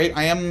chance, right?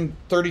 I am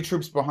 30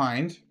 troops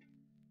behind.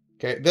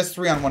 Okay, this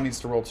 3-on-1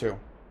 needs to roll, too.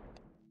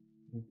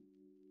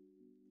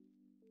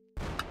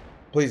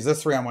 Please,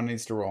 this 3-on-1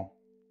 needs to roll.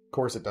 Of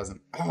course it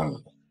doesn't.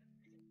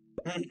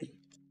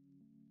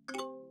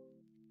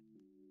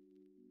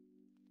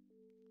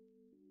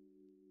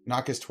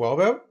 Knock his 12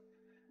 out,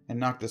 and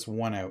knock this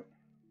 1 out.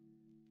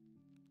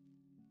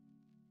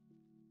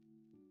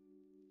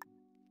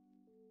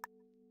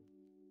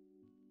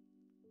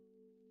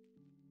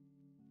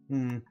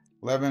 Hmm.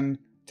 11,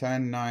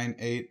 10, 9,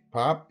 8,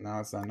 pop. No,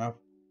 that's not enough.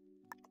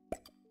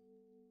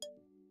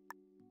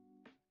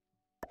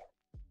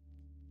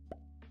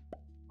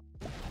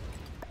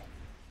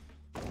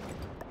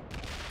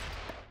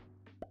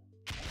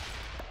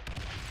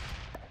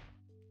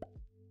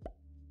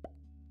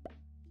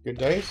 Good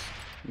dice.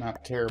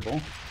 Not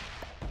terrible.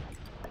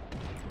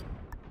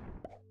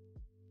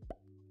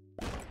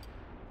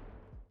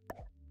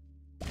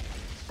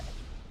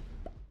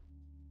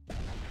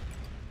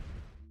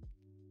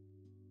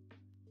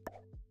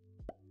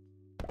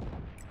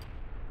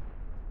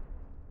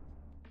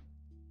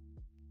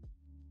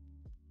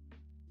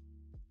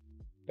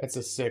 That's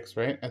a 6,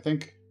 right? I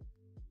think.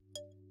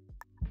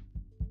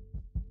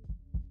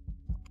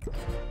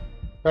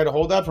 Try to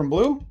hold that from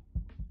blue?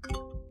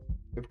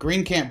 If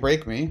green can't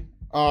break me.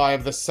 Oh, I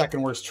have the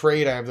second worst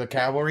trade. I have the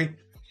cavalry.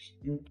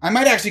 I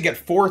might actually get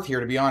 4th here,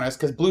 to be honest,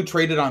 because blue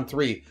traded on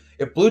 3.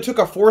 If blue took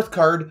a 4th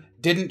card,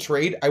 didn't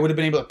trade, I would have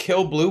been able to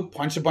kill blue,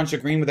 punch a bunch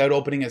of green without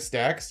opening his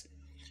stacks.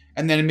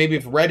 And then maybe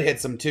if red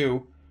hits him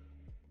too,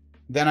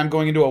 then I'm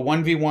going into a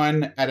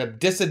 1v1 at a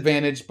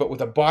disadvantage, but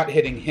with a bot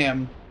hitting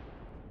him.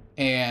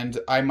 And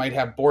I might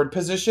have board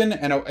position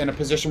and in a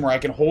position where I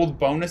can hold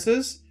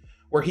bonuses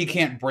where he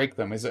can't break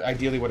them is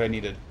ideally what I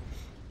needed.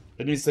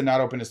 It needs to not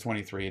open his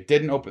 23. It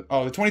didn't open.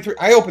 Oh, the 23.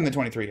 I opened the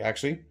 23,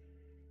 actually.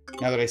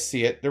 Now that I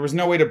see it. There was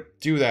no way to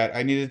do that.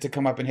 I needed to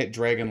come up and hit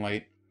Dragon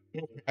Light.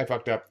 I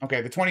fucked up.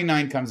 Okay, the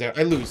 29 comes out.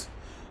 I lose.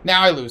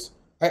 Now I lose.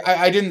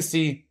 I didn't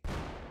see...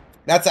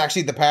 That's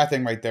actually the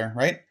pathing right there,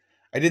 right?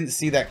 I didn't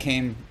see that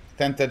came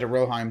Thentha to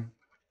Roheim.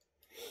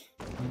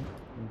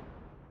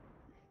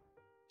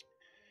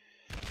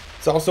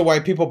 It's also why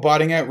people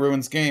botting out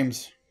ruins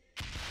games.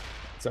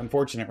 It's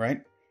unfortunate,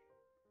 right?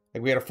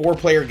 Like, we had a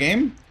 4-player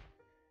game,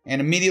 and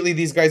immediately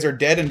these guys are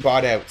dead and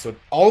bought out. So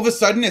all of a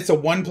sudden, it's a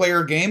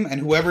 1-player game, and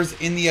whoever's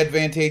in the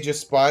advantageous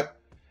spot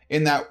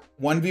in that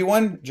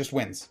 1v1 just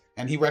wins.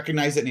 And he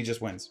recognized it, and he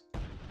just wins.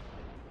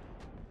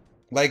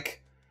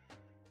 Like,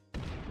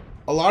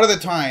 a lot of the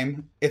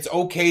time, it's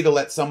okay to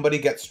let somebody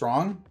get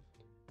strong,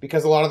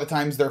 because a lot of the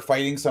times they're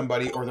fighting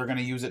somebody, or they're going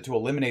to use it to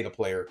eliminate a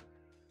player.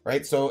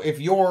 Right? So if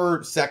you're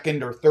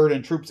 2nd or 3rd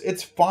in troops,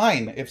 it's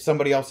fine if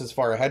somebody else is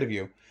far ahead of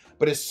you.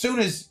 But as soon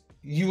as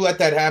you let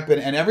that happen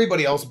and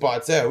everybody else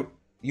bots out,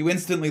 you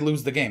instantly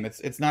lose the game.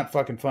 It's not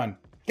fucking fun.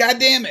 God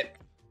damn it!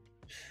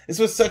 This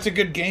was such a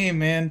good game,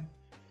 man.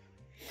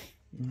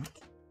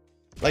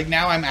 Like,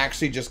 now I'm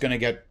actually just going to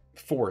get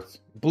 4th.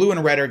 Blue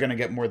and red are going to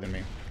get more than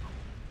me.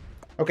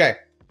 Okay.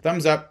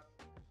 Thumbs up.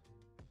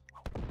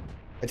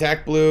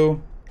 Attack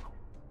blue.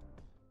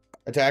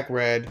 Attack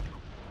red.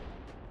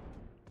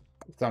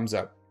 Thumbs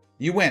up.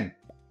 You win.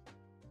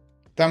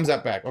 Thumbs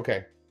up back.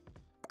 Okay.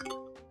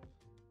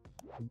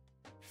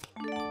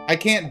 I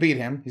can't beat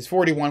him. He's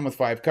 41 with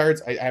 5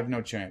 cards. I have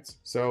no chance.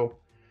 So,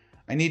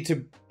 I need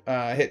to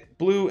hit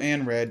blue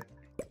and red.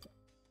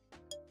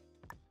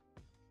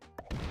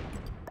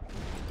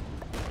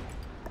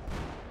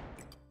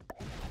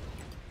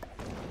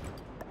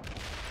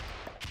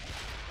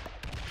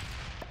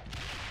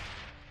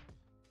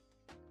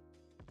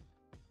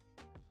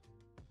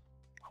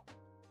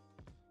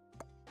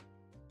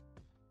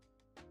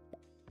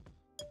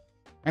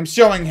 I'm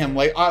showing him,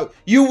 like,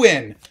 you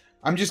win.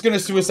 I'm just going to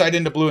suicide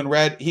into blue and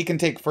red. He can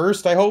take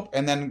 1st, I hope,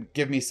 and then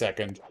give me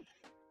 2nd.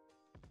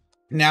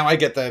 Now I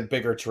get the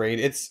bigger trade.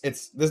 It's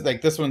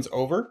this one's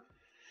over.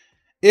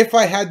 If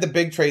I had the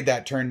big trade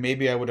that turn,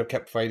 maybe I would have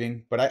kept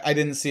fighting, but I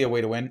didn't see a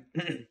way to win.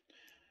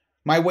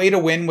 My way to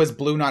win was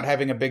blue not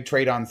having a big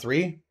trade on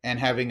 3 and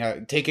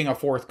taking a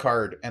 4th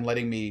card and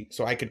letting me,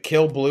 so I could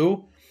kill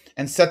blue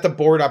and set the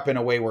board up in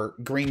a way where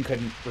green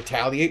couldn't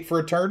retaliate for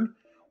a turn,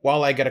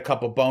 while I get a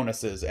couple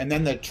bonuses. And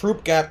then the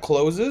troop gap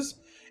closes,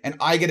 and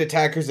I get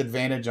attacker's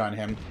advantage on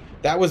him.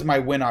 That was my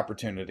win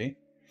opportunity.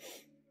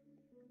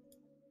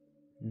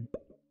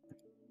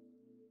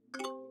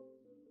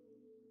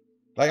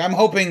 Like, I'm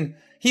hoping...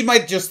 He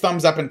might just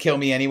thumbs up and kill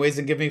me anyways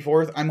and give me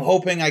 4th. I'm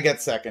hoping I get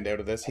 2nd out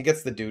of this. He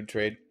gets the dude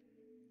trade.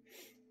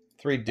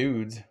 3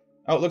 dudes.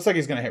 Oh, it looks like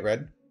he's going to hit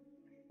red.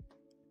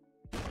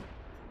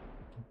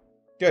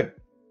 Good.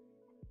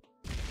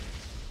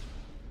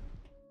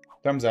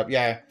 Thumbs up,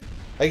 yeah.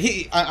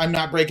 Like, I'm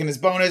not breaking his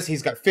bonus.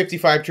 He's got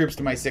 55 troops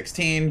to my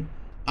 16.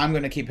 I'm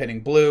going to keep hitting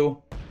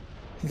blue.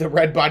 The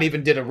red bot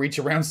even did a reach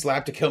around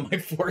slap to kill my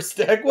 4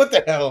 stack. What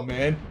the hell,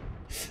 man?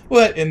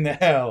 What in the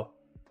hell?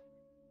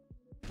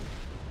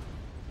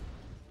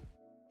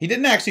 He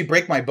didn't actually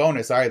break my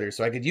bonus either,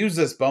 so I could use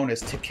this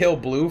bonus to kill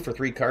blue for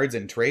 3 cards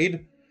and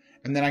trade.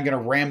 And then I'm going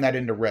to ram that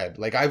into red.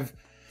 Like,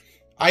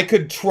 I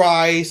could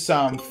try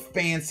some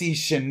fancy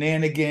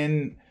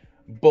shenanigan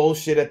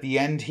bullshit at the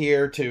end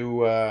here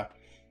to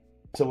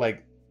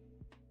like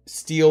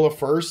steal a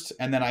 1st,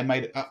 and then I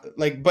might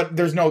but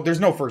there's no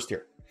 1st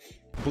here.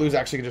 Blue's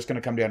actually just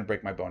gonna come down and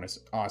break my bonus.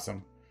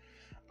 Awesome.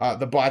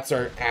 The bots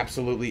are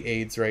absolutely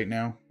AIDS right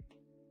now.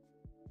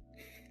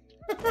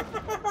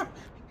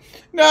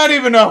 Not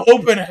even a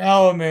hope in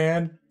hell,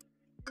 man.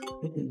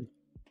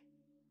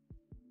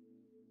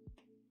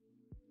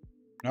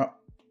 No.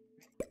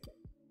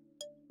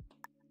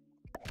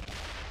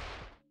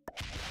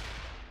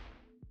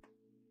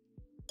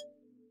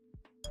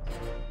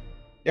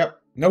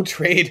 Yep. No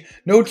trade.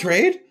 No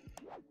trade?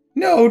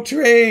 No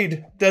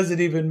trade! Doesn't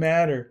even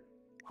matter.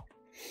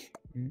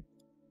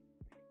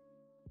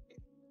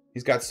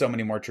 He's got so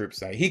many more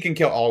troops now. He can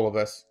kill all of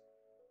us,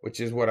 which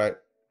is what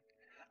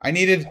I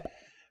needed.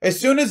 As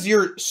soon as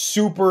you're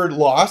super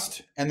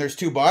lost and there's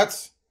 2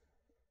 bots,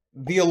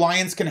 the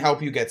alliance can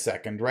help you get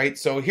 2nd, right?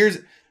 So here's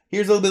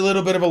a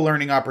little bit of a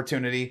learning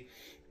opportunity.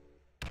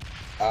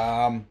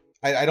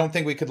 I don't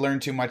think we could learn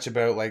too much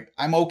about, like,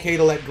 I'm okay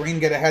to let green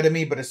get ahead of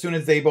me, but as soon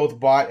as they both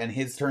bought and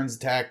his turn's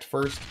attacked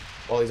first,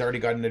 well, he's already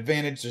got an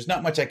advantage. There's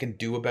not much I can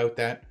do about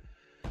that.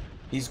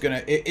 He's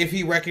gonna, if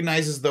he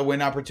recognizes the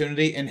win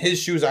opportunity, in his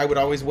shoes, I would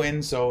always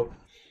win, so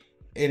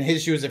in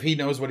his shoes, if he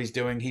knows what he's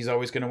doing, he's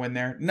always gonna win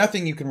there.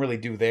 Nothing you can really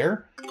do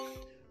there.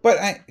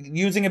 But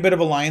using a bit of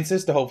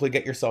alliances to hopefully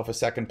get yourself a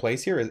second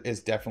place here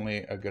is definitely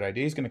a good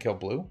idea. He's gonna kill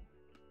blue.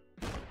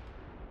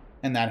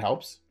 And that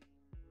helps.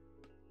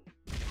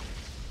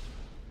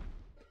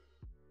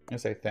 I'm gonna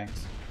say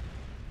thanks.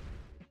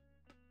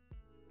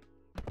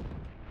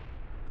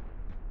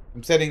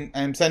 I'm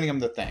sending him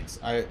the thanks.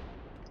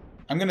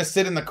 I'm gonna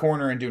sit in the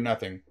corner and do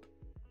nothing.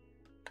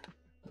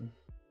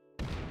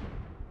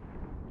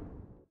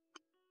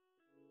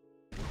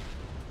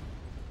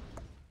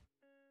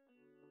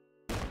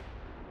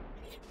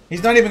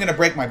 He's not even gonna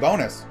break my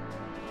bonus.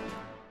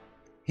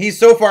 He's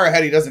so far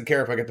ahead he doesn't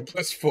care if I get the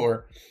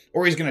 +4.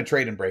 Or he's gonna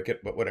trade and break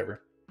it, but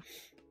whatever.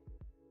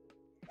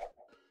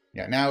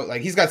 Yeah, now,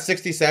 like, he's got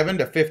 67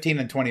 to 15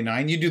 and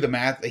 29. You do the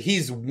math.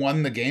 He's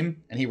won the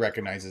game, and he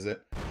recognizes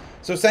it.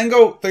 So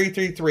Sengo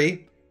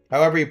 333,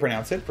 however you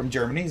pronounce it, from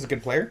Germany. He's a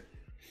good player.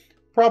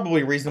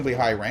 Probably reasonably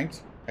high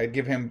ranked. I'd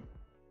give him...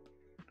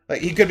 Like,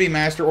 he could be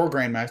Master or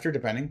Grandmaster,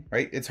 depending,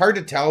 right? It's hard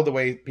to tell the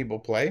way people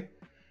play.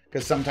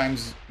 Because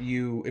sometimes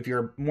if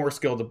you're a more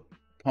skilled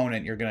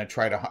opponent, you're going to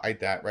try to hide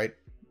that, right?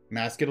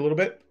 Mask it a little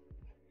bit.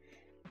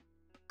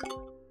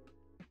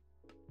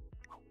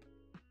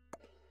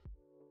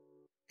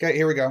 Okay,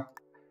 here we go.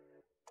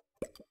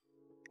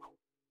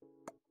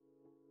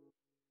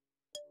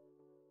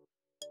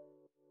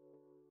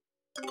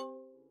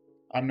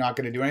 I'm not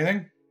going to do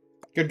anything.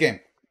 Good game.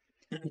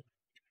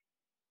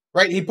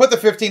 Right, he put the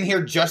 15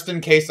 here just in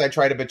case I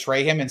try to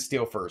betray him and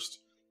steal first.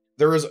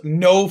 There is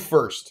no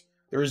first.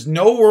 There is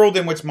no world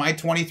in which my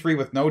 23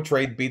 with no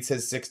trade beats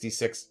his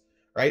 66,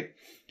 right?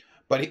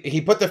 But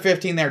he put the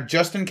 15 there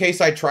just in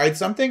case I tried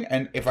something,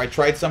 and if I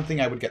tried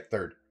something, I would get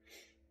third.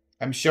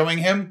 I'm showing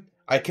him...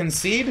 I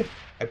concede.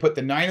 I put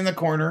the 9 in the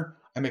corner.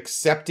 I'm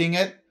accepting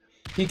it.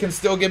 He can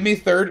still give me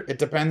third. It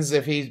depends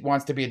if he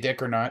wants to be a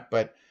dick or not.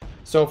 But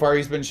so far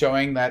he's been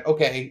showing that,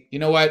 okay, you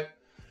know what?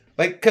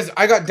 Like, because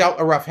I got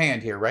dealt a rough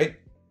hand here, right?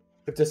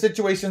 If the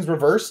situation's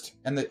reversed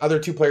and the other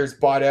two players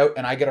bought out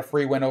and I get a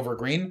free win over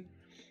green,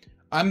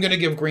 I'm going to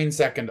give green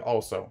second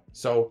also.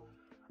 So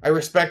I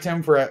respect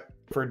him for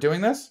doing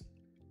this.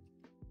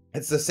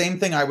 It's the same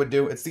thing I would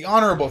do. It's the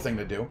honorable thing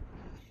to do.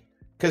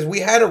 Because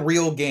we had a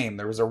real game.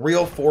 There was a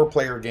real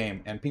 4-player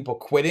game. And people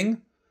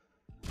quitting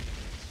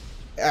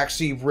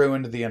actually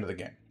ruined the end of the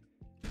game.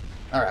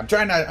 Alright, I'm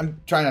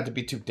trying not to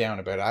be too down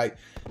about it.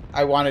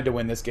 I wanted to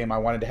win this game. I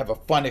wanted to have a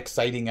fun,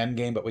 exciting end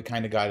game. But we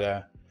kind of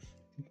gotta...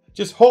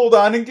 Just hold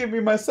on and give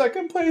me my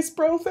second place,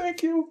 bro.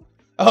 Thank you.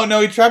 Oh,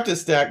 no, he trapped his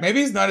stack.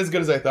 Maybe he's not as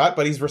good as I thought.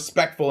 But he's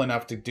respectful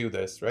enough to do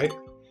this, right?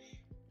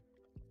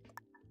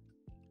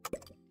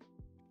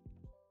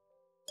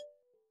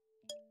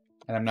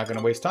 And I'm not going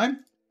to waste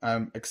time.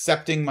 I'm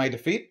accepting my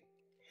defeat.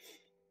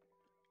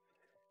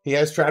 He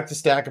has trapped the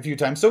stack a few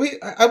times. So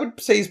I would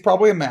say he's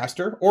probably a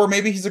master. Or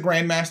maybe he's a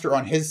grandmaster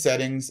on his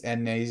settings.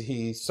 And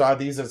he saw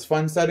these as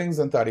fun settings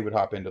and thought he would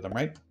hop into them,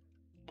 right?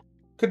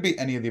 Could be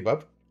any of the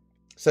above.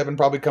 7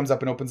 probably comes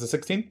up and opens a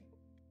 16.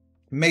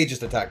 May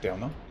just attack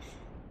down, though.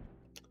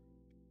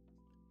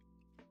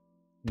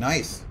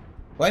 Nice.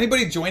 Well,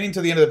 anybody joining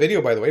to the end of the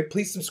video, by the way,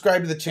 please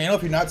subscribe to the channel.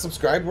 If you're not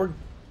subscribed, we're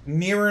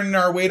nearing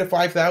our way to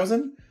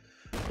 5,000.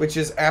 Which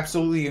is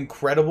absolutely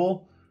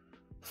incredible.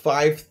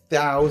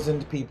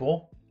 5,000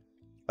 people.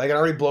 Like, it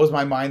already blows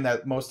my mind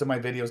that most of my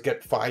videos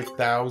get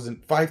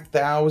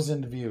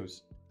 5,000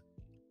 views.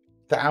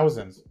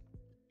 Thousands.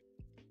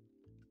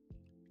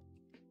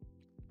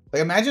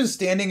 Like, imagine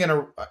standing in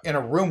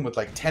a room with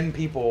like 10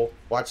 people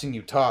watching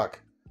you talk.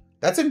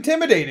 That's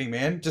intimidating,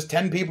 man. Just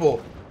 10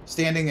 people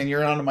standing and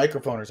you're on a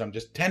microphone or something.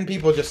 Just 10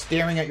 people just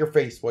staring at your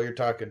face while you're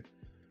talking.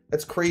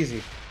 That's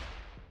crazy.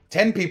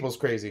 10 people's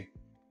crazy.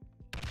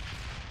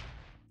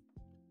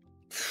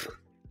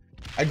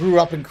 I grew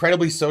up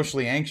incredibly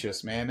socially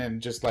anxious, man,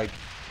 and just, like,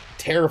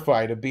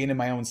 terrified of being in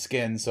my own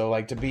skin. So,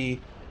 like,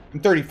 I'm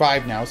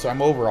 35 now, so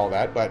I'm over all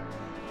that, but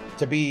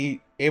to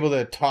be able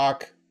to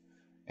talk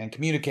and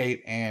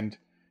communicate and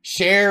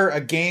share a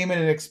game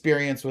and an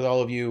experience with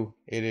all of you,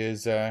 it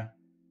is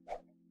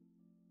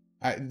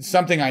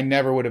something I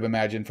never would have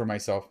imagined for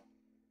myself.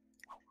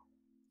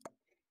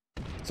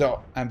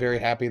 So, I'm very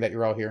happy that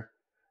you're all here,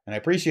 and I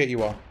appreciate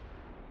you all.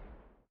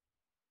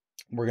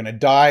 We're going to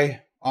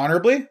die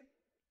honorably.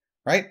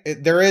 Right?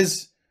 There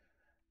is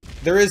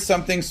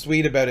something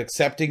sweet about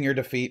accepting your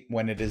defeat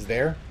when it is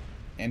there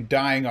and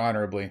dying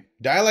honorably.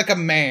 Die like a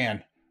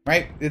man,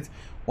 right? It's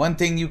one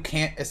thing you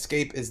can't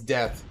escape is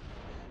death.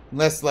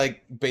 Unless,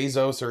 like,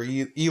 Bezos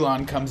or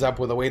Elon comes up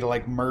with a way to,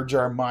 like, merge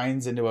our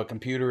minds into a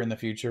computer in the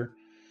future.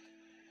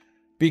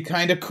 Be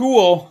kind of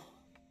cool.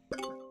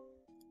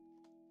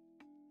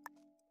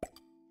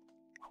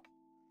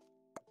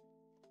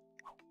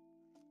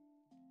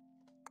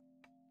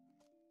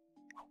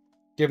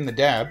 Give him the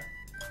dab.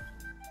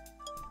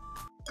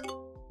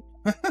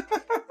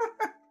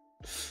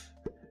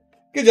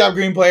 Good job,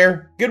 green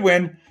player. Good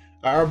win.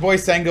 Our boy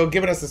Sengo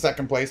giving us the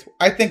second place.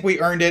 I think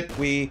we earned it.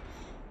 We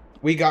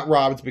got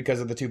robbed because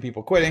of the 2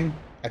 people quitting.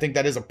 I think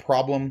that is a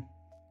problem.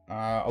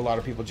 A lot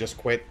of people just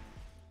quit.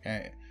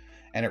 And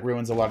it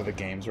ruins a lot of the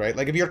games, right?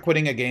 Like, if you're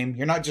quitting a game,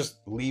 you're not just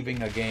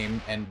leaving a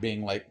game and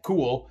being like,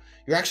 cool.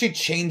 You're actually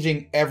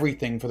changing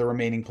everything for the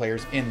remaining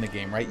players in the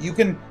game, right? You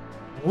can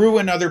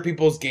ruin other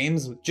people's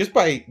games just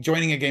by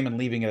joining a game and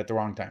leaving it at the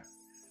wrong time.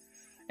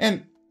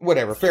 And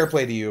whatever, fair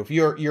play to you. If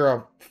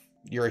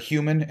you're a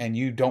human and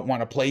you don't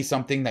want to play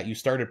something that you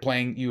started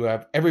playing, you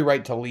have every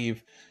right to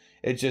leave.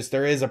 It's just,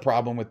 there is a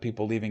problem with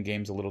people leaving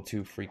games a little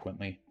too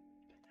frequently.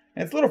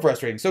 And it's a little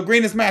frustrating. So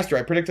green is master.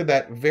 I predicted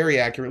that very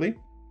accurately.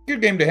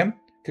 Good game to him.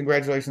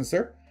 Congratulations,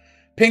 sir.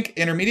 Pink,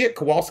 intermediate.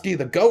 Kowalski,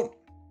 the GOAT.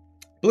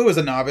 Blue is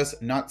a novice.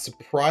 Not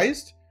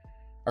surprised.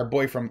 Our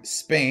boy from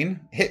Spain.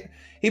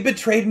 He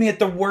betrayed me at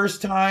the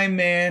worst time,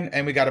 man.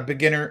 And we got a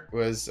beginner. It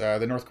was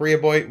the North Korea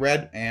boy,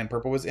 red. And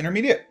purple was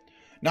intermediate.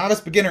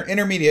 Novice, beginner,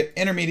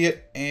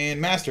 intermediate,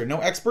 and master. No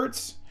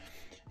experts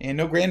and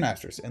no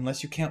grandmasters,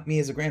 unless you count me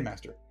as a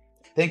grandmaster.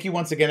 Thank you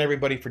once again,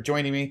 everybody, for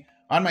joining me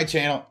on my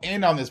channel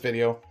and on this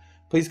video.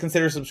 Please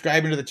consider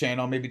subscribing to the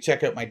channel. Maybe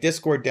check out my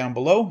Discord down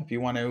below if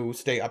you want to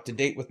stay up to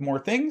date with more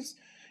things.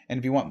 And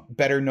if you want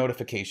better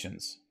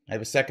notifications. I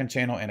have a second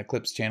channel and a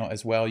clips channel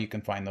as well. You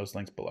can find those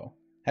links below.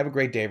 Have a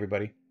great day,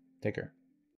 everybody. Take care.